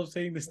capable of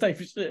saying this type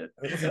of shit.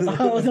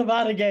 I was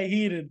about to get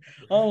heated.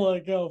 I'm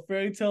like, yo,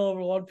 Fairy Tale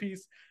over One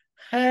Piece.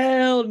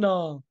 Hell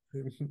no.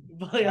 All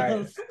But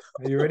right.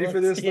 Are you ready for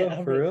this though?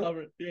 I'm For ready.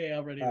 real? Yeah,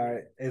 I'm ready. I'm All ready.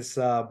 right. It's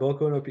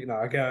Boku no Pico. No,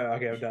 okay, I'm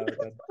done. I'm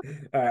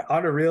done. All right.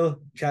 On a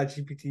real,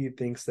 ChatGPT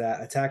thinks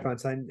that Attack on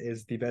Titan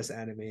is the best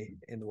anime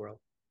in the world.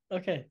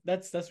 Okay,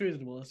 that's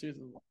reasonable. That's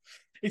reasonable.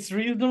 It's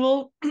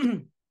reasonable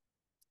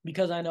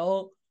because I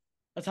know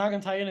Attack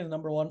on Titan is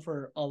number one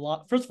for a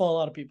lot. First of all, a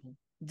lot of people.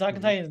 Attack on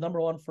Mhm. Titan is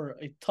number one for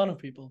a ton of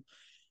people,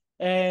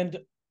 and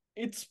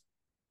it's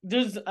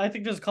I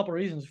think there's a couple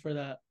reasons for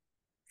that.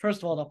 First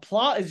of all, the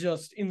plot is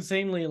just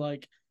insanely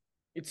like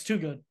it's too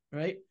good,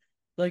 right?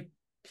 Like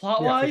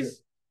plot Yeah, for sure.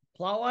 wise,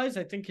 plot wise,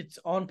 I think it's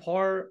on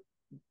par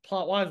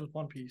plot wise with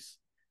One Piece,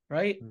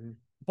 right? Hmm.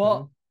 But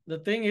Hmm. the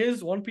thing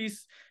is, One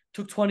Piece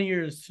took 20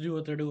 years to do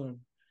what they're doing.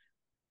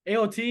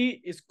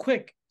 AOT is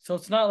quick, so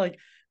it's not like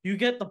you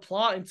get the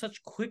plot in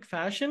such quick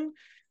fashion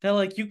that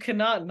like you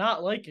cannot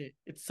not like it.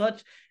 It's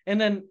such, and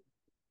then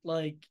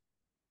like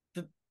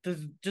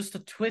there's just the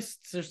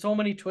twists. There's so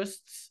many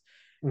twists.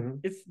 Hmm.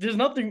 There's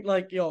nothing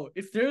like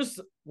if there's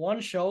one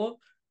show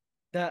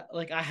that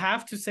like I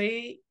have to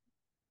say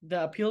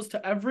that appeals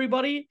to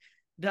everybody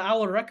that I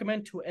would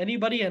recommend to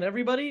anybody and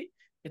everybody,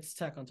 it's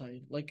Attack on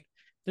Titan. Like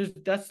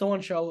that's the one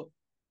show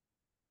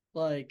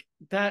like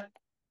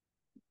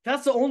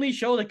that's the only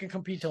show that can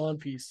compete to One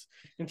Piece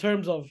in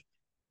terms of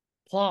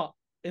plot,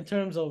 in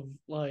terms of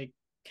like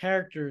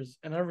characters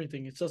and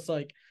everything. It's just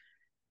like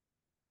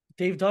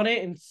they've done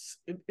it, and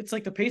it's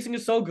like the pacing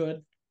is so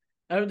good.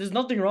 There's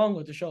nothing wrong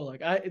with the show.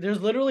 Like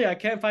there's literally I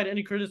can't find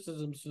any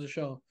criticisms to the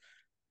show.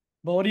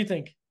 But what do you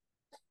think?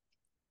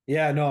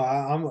 Yeah, no,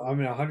 I'm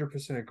in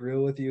 100% agree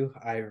with you.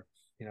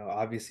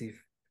 Obviously,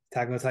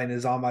 Attack on Titan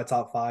is on my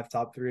top five,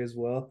 top three as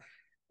well.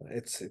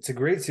 It's a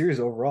great series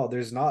overall.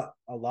 There's not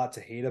a lot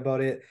to hate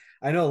about it.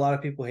 I know a lot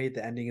of people hate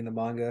the ending in the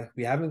manga.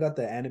 We haven't got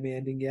the anime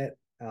ending yet,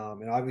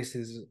 and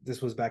obviously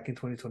this was back in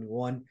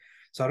 2021,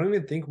 so I don't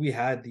even think we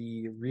had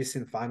the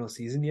recent final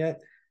season yet.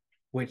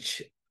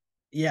 Which,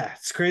 yeah,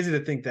 it's crazy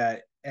to think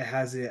that it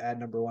has it at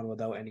number one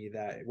without any of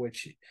that.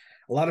 Which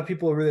a lot of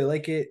people really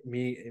like it,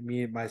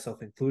 me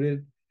myself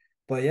included.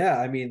 But yeah,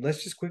 I mean,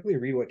 let's just quickly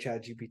read what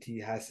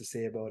ChatGPT has to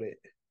say about it.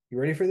 You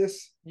ready for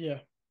this? Yeah.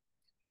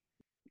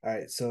 All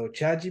right, so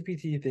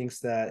ChatGPT thinks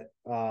that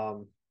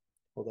hold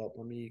up,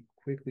 let me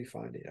quickly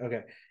find it.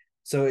 Okay.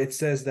 So it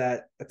says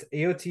that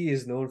AOT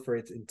is known for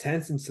its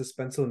intense and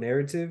suspenseful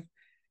narrative,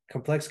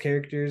 complex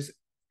characters,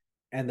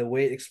 and the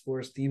way it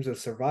explores themes of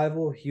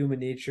survival, human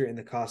nature, and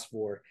the cost of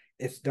war.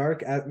 Its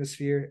dark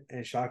atmosphere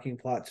and shocking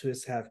plot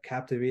twists have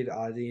captivated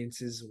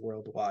audiences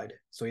worldwide.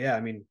 So yeah,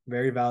 I mean,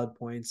 very valid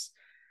points.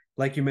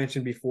 Like you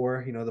mentioned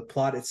before, the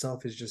plot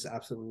itself is just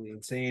absolutely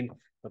insane.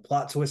 The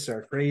plot twists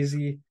are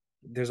crazy.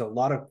 There's a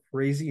lot of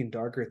crazy and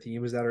darker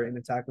themes that are in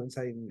Attack on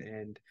Titan,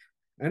 and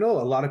I know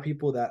a lot of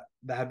people that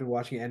have been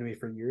watching anime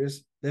for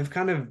years. They've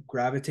kind of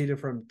gravitated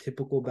from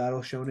typical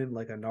battle shonen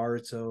like a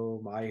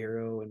Naruto, My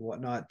Hero, and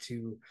whatnot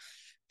to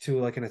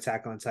like an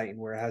Attack on Titan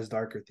where it has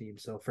darker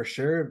themes. So for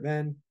sure,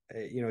 man,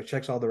 it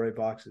checks all the right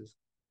boxes.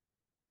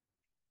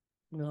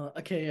 No,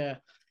 okay, yeah.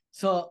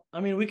 So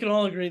I mean, we can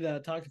all agree that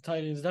Attack on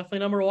Titan is definitely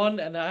number one,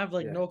 and I have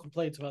like Yeah. no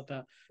complaints about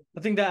that.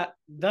 I think that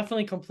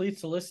definitely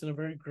completes the list in a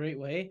very great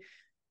way.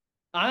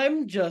 I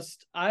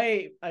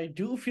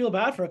do feel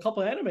bad for a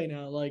couple anime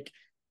now. Like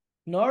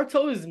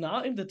Naruto is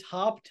not in the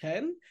top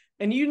 10.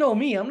 And you know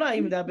me, I'm not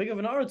even that big of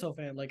a Naruto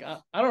fan. Like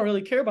I don't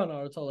really care about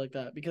Naruto like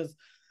that because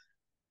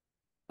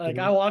like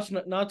I Mm-hmm. watched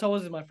Naruto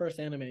was my first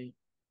anime.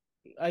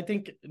 I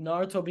think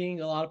Naruto being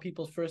a lot of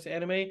people's first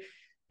anime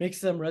makes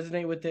them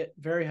resonate with it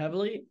very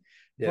heavily.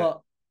 Yeah.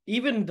 But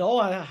even though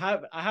I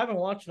haven't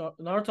watched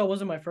Naruto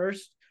wasn't my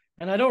first,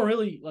 and I don't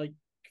really like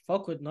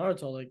fuck with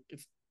Naruto. Like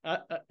I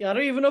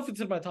don't even know if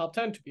it's in my top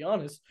 10, to be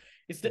honest.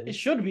 It Mhm.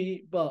 should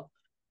be, but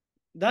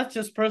that's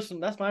just person.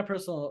 That's my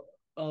personal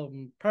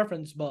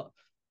preference. But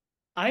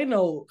I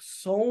know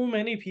so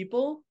many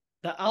people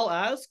that I'll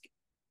ask,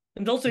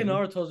 and they'll say Mhm.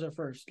 Naruto's their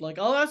first. Like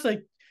I'll ask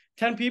like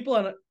 10 people,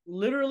 and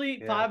literally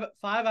Yeah.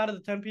 five out of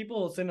the 10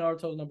 people will say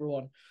Naruto's number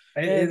one.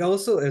 It And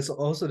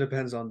also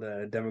depends on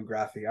the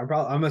demographic.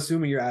 I'm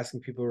assuming you're asking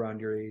people around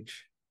your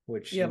age,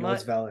 which yeah,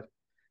 is valid.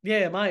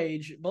 my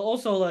age, but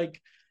also like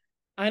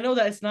I know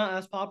that it's not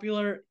as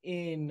popular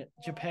in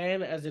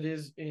Japan as it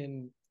is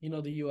in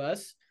the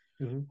US.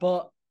 Hmm.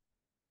 But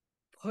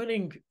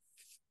putting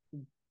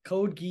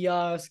Code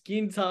Geass,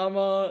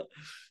 Gintama,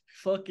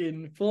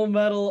 fucking Full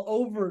Metal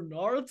over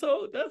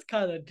Naruto, that's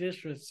kind of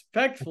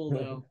disrespectful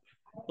though.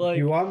 Do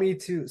you Like, want me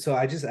to? So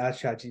I just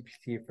asked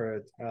ChatGPT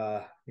for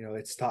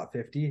its top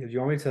 50. Do you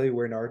want me to tell you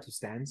where Naruto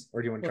stands,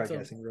 or do you want to try what's up?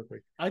 guessing real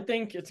quick? I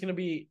think it's gonna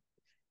be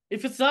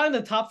if it's not in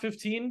the top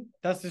 15,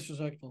 that's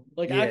disrespectful.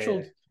 Like Yeah,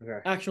 yeah. Okay.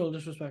 actual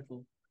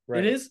disrespectful. It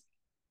Right. is?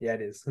 Yeah,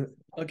 it is.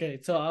 Okay,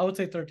 so I would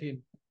say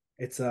 13.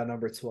 It's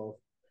number 12.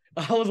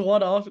 I was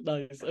one off.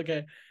 Nice.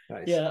 Okay.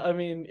 Nice. Yeah, I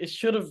mean it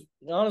should have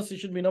honestly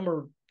should be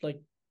number like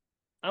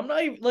I'm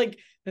not even like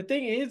the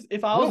thing is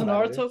if I You was a don't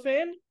matter there. Naruto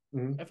fan,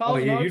 Hmm. if I Oh,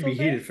 was a yeah, you'd be Naruto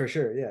heated fan, for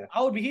sure. Yeah.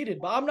 I would be heated.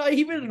 But I'm not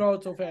even a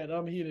Naruto fan.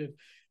 I'm heated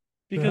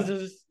because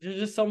there's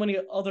just so many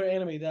other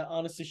anime that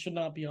honestly should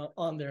not be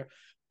on there.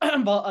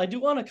 But I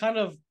do want to kind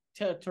of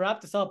to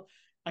wrap this up.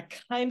 I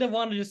kind of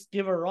want to just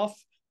give a rough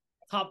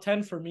top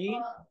 10 for me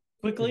Hmm.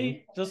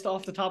 quickly, just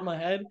off the top of my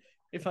head,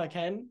 if I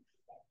can.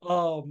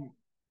 Um.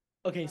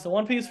 Okay, so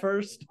One Piece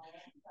first.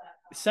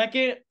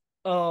 Second,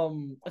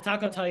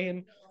 Attack on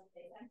Titan,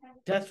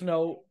 Death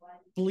Note,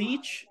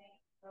 Bleach,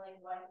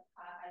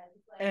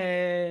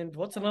 and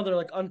what's another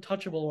like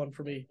untouchable one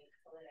for me?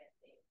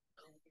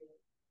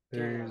 Damn.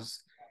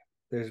 There's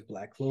there's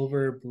Black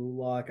Clover, Blue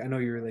Lock. I know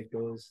you really like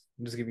those.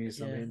 I'm just giving you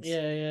some Yeah, hints.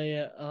 yeah, yeah,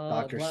 yeah.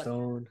 Doctor Black.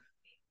 Stone.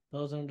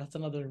 That's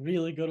another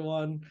really good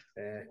one.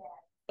 Eh.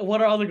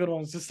 What are other good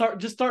ones?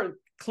 Just start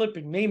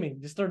clipping,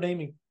 naming. Just start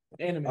naming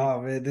anime.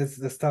 Oh man,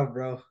 this tough,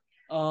 bro.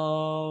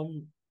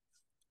 Um.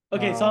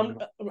 Okay, so Um,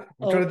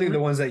 I'm trying to think of the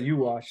re- ones that you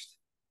watched.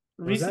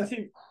 What was that?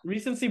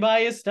 recency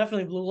bias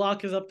definitely Blue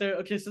Lock is up there.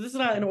 Okay, so this is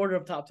not in order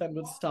of top 10,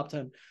 but this is top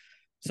 10.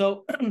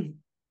 So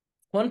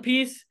One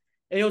Piece,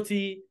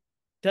 AOT,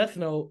 Death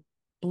Note,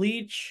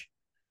 Bleach.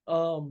 I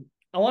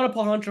want to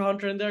put Hunter x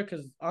Hunter in there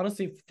because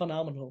honestly,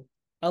 phenomenal.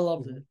 I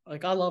loved Mhm. it.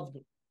 Like I loved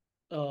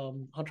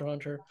Hunter x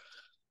Hunter.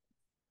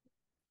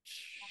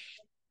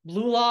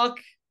 Blue Lock,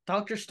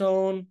 Doctor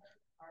Stone.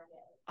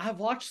 I've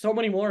watched so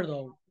many more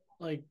though,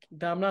 like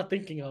that I'm not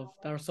thinking of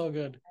that are so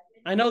good.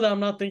 I know that I'm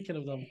not thinking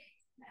of them.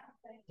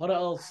 What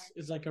else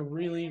is like a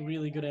really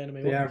really good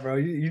anime? Yeah, bro,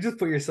 you just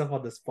put yourself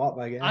on the spot,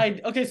 my guy.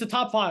 I okay, so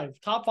top five.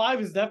 Top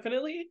five is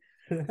definitely.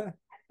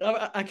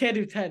 I can't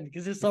do 10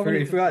 because there's so many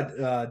You to think.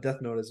 forgot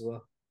Death Note as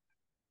well.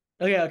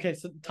 Okay, okay.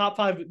 So top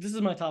five. This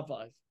is my top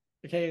five.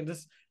 Okay, and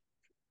just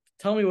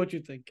tell me what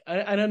you think.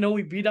 I don't know.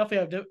 We definitely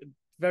have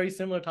very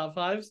similar top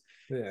fives.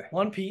 Yeah.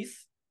 One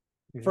Piece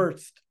Hmm.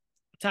 first.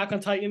 Attack on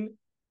Titan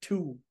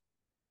two.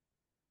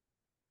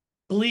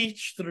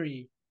 Bleach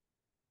three.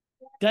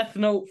 Death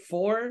Note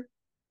four.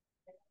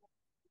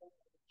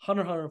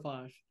 Hunter x Hunter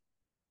five.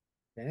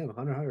 Damn,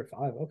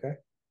 105. Okay.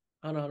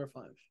 Hunter x Hunter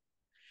five.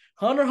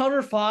 Hunter x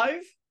Hunter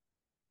five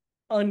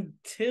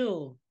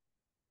until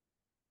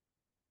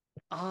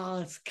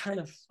it's kind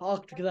of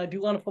fucked because I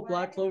do want to put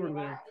Black Clover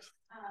there.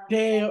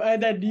 Damn,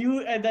 and that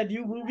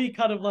new movie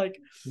kind of like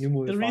You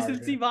movie the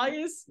recency fire.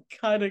 bias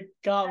kind of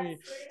got me.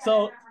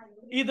 So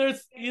either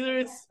it's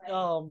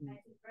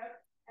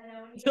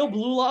until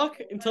Blue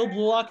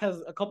Lock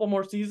has a couple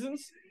more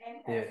seasons.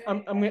 Yeah.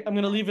 I'm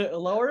gonna leave it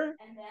lower,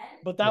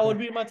 but that would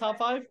Okay. be my top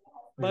five.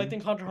 But I Hmm.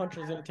 think Hunter x Hunter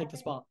is gonna take the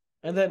spot,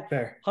 and then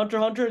Fair. Hunter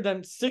x Hunter,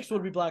 then six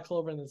would be Black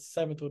Clover, and then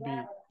seventh would be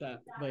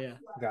that. But yeah,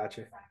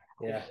 Gotcha.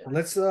 yeah, Yeah.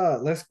 yeah.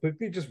 Let's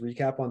quickly just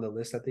recap on the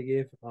list that they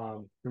gave.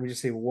 Let me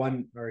just say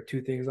one or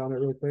two things on it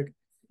real quick.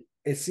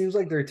 It seems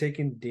like they're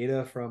taking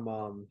data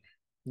from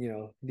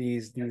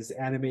these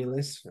anime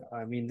lists.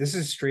 I mean, this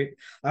is straight.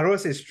 I don't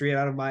want to say straight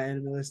out of my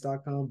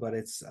animalist.com, but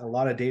it's a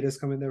lot of data is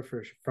coming there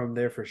from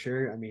there for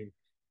sure. I mean,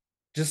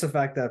 just the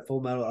fact that Full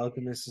Metal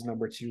Alchemist is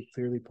number two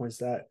clearly points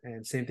that,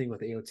 and same thing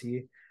with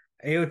AOT.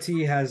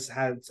 AOT has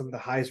had some of the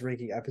highest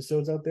ranking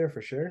episodes out there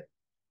for sure.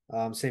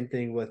 Same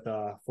thing with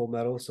Full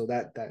Metal, so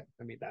that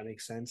I mean that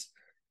makes sense.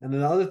 And then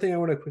the other thing I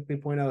want to quickly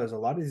point out is a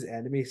lot of these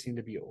animes seem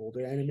to be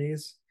older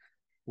animes,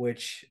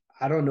 which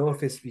I don't know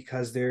if it's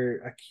because they're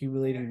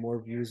accumulating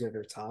more views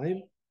over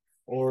time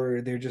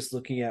or they're just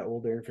looking at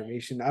older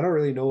information. I don't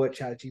really know what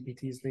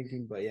ChatGPT is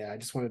thinking, but yeah, I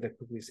just wanted to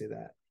quickly say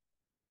that.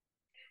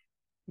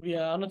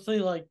 Yeah, honestly,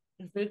 like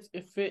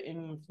if it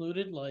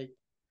included like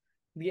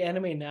the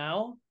anime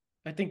now,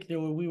 I think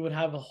we would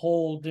have a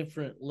whole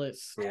different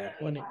list Yeah.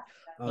 when it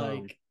Um,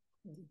 like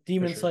for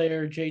Demon sure.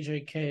 Slayer,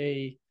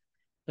 JJK.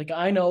 Like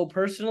I know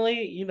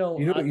personally, You know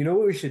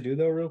what we should do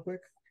though, real quick?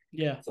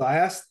 yeah, So I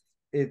asked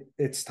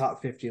its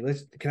top 50.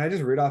 Can I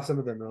just read off some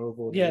of the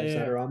notable yeah, names yeah,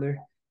 that yeah, are on there?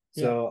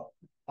 yeah. So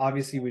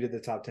obviously we did the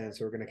top 10,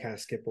 so we're gonna kind of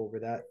skip over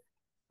that.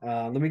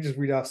 Let me just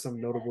read off some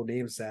notable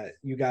names that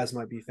you guys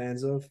might be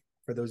fans of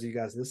for those of you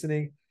guys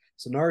listening.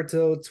 So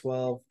Naruto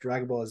 12,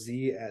 Dragon Ball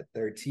Z at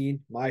 13,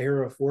 My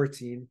Hero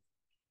 14,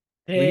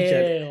 Bleach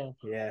at Damn.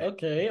 yeah,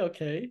 Okay,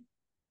 okay.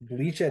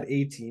 Bleach at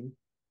 18,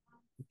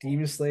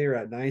 Demon Slayer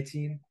at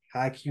 19,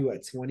 Haikyuu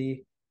at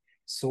 20,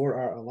 Sword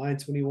Art Online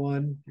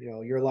 21,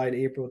 Your Lie in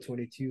April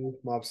 22,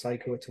 Mob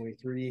Psycho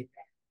 23,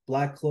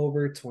 Black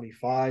Clover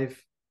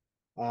 25,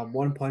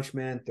 One Punch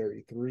Man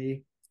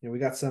 33. We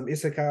got some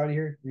Isekai on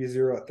here,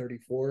 ReZero at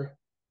 34.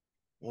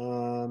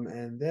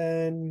 And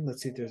then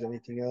let's see if there's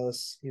anything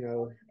else.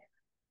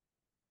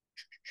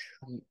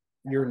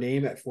 Your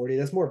Name at 40.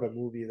 That's more of a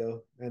movie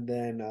though. And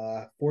then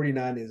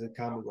 49 is a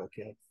comic book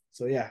kid.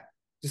 So yeah,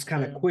 just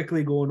kind of Damn.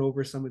 quickly going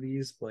over some of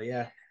these. But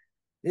yeah,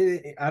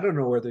 I don't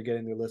know where they're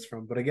getting their list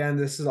from. But again,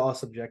 this is all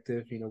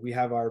subjective. We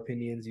have our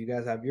opinions. You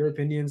guys have your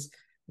opinions.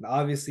 And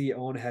obviously,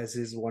 Owen has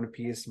his One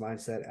Piece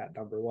mindset at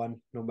number one,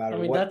 no I matter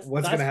mean, what's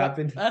gonna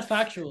happen. that's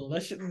factual.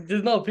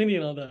 There's no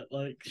opinion on that.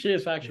 Like, shit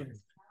is factual.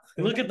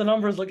 You look at the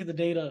numbers, look at the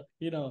data.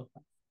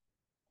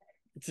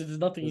 There's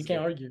nothing you Let's can't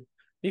go. argue.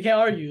 You can't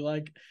argue.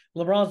 Like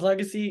LeBron's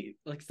legacy,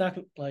 like it's not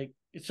like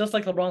it's just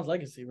like LeBron's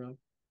legacy, bro.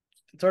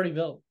 It's already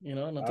built. I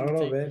don't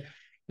know,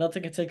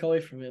 Nothing can take away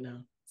from it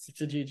now.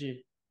 It's a GG.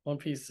 One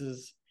Piece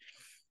is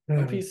One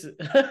man. Piece.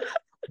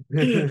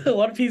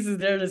 One Piece is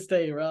there to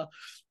stay, bro.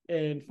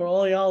 And for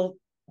all y'all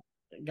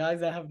guys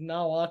that have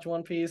now watched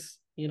One Piece,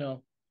 I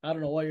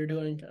don't know what you're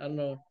doing. I don't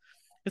know.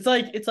 It's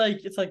like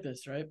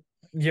this, right?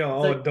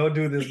 Yo, It's like don't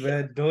do this,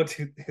 man. Don't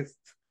do this.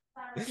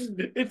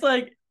 it's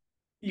like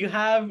you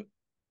have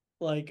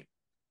like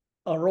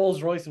a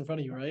Rolls Royce in front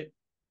of you, right?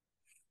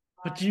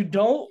 But you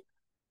don't.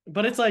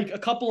 But it's a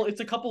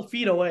couple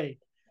feet away.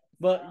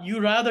 But you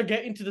rather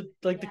get into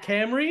the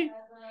Camry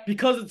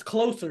because it's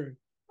closer.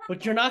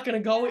 But you're not gonna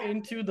go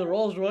into the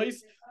Rolls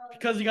Royce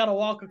because you gotta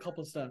walk a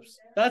couple steps.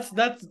 That's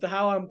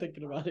how I'm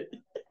thinking about it.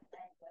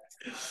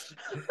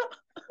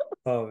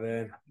 Oh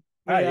man. All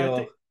But right, yeah, I yo.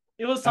 think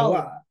it was I solid.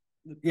 wa-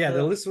 yeah, the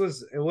The list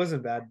it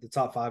wasn't bad. The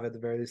top five at the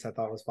very least I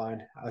thought was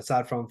fine.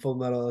 Aside from Full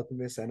Metal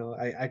Alchemist, I know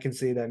I can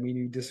say that me and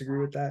you disagree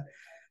with that.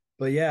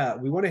 But yeah,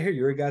 we want to hear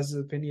your guys'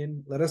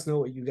 opinion. Let us know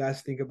what you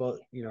guys think about,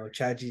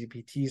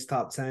 ChatGPT's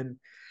top 10.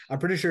 I'm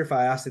pretty sure if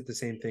I asked it the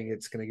same thing,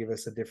 it's going to give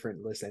us a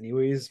different list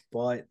anyways.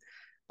 But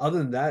other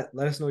than that,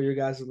 let us know your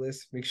guys'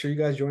 list. Make sure you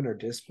guys join our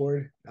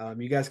Discord.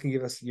 You guys can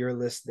give us your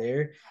list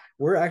there.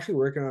 We're actually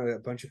working on a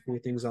bunch of cool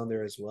things on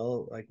there as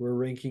well. Like we're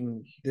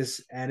ranking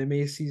this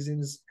anime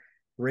season's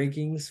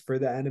rankings for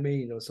the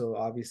anime, so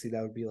obviously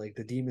that would be like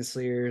the Demon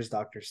Slayers,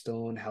 Doctor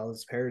Stone,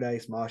 Hell's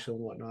Paradise, Marshall,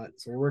 and whatnot.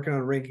 So we're working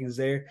on rankings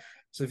there.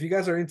 So if you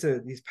guys are into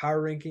these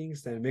power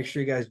rankings, then make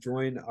sure you guys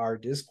join our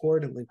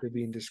Discord. Link will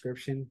be in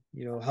description.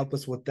 Help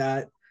us with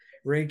that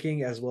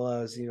ranking as well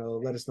as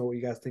let us know what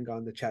you guys think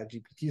on the Chat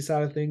GPT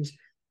side of things.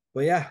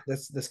 But yeah,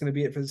 that's gonna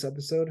be it for this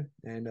episode,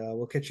 and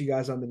we'll catch you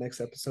guys on the next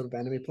episode of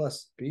Anime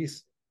Plus.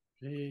 Peace.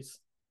 Peace.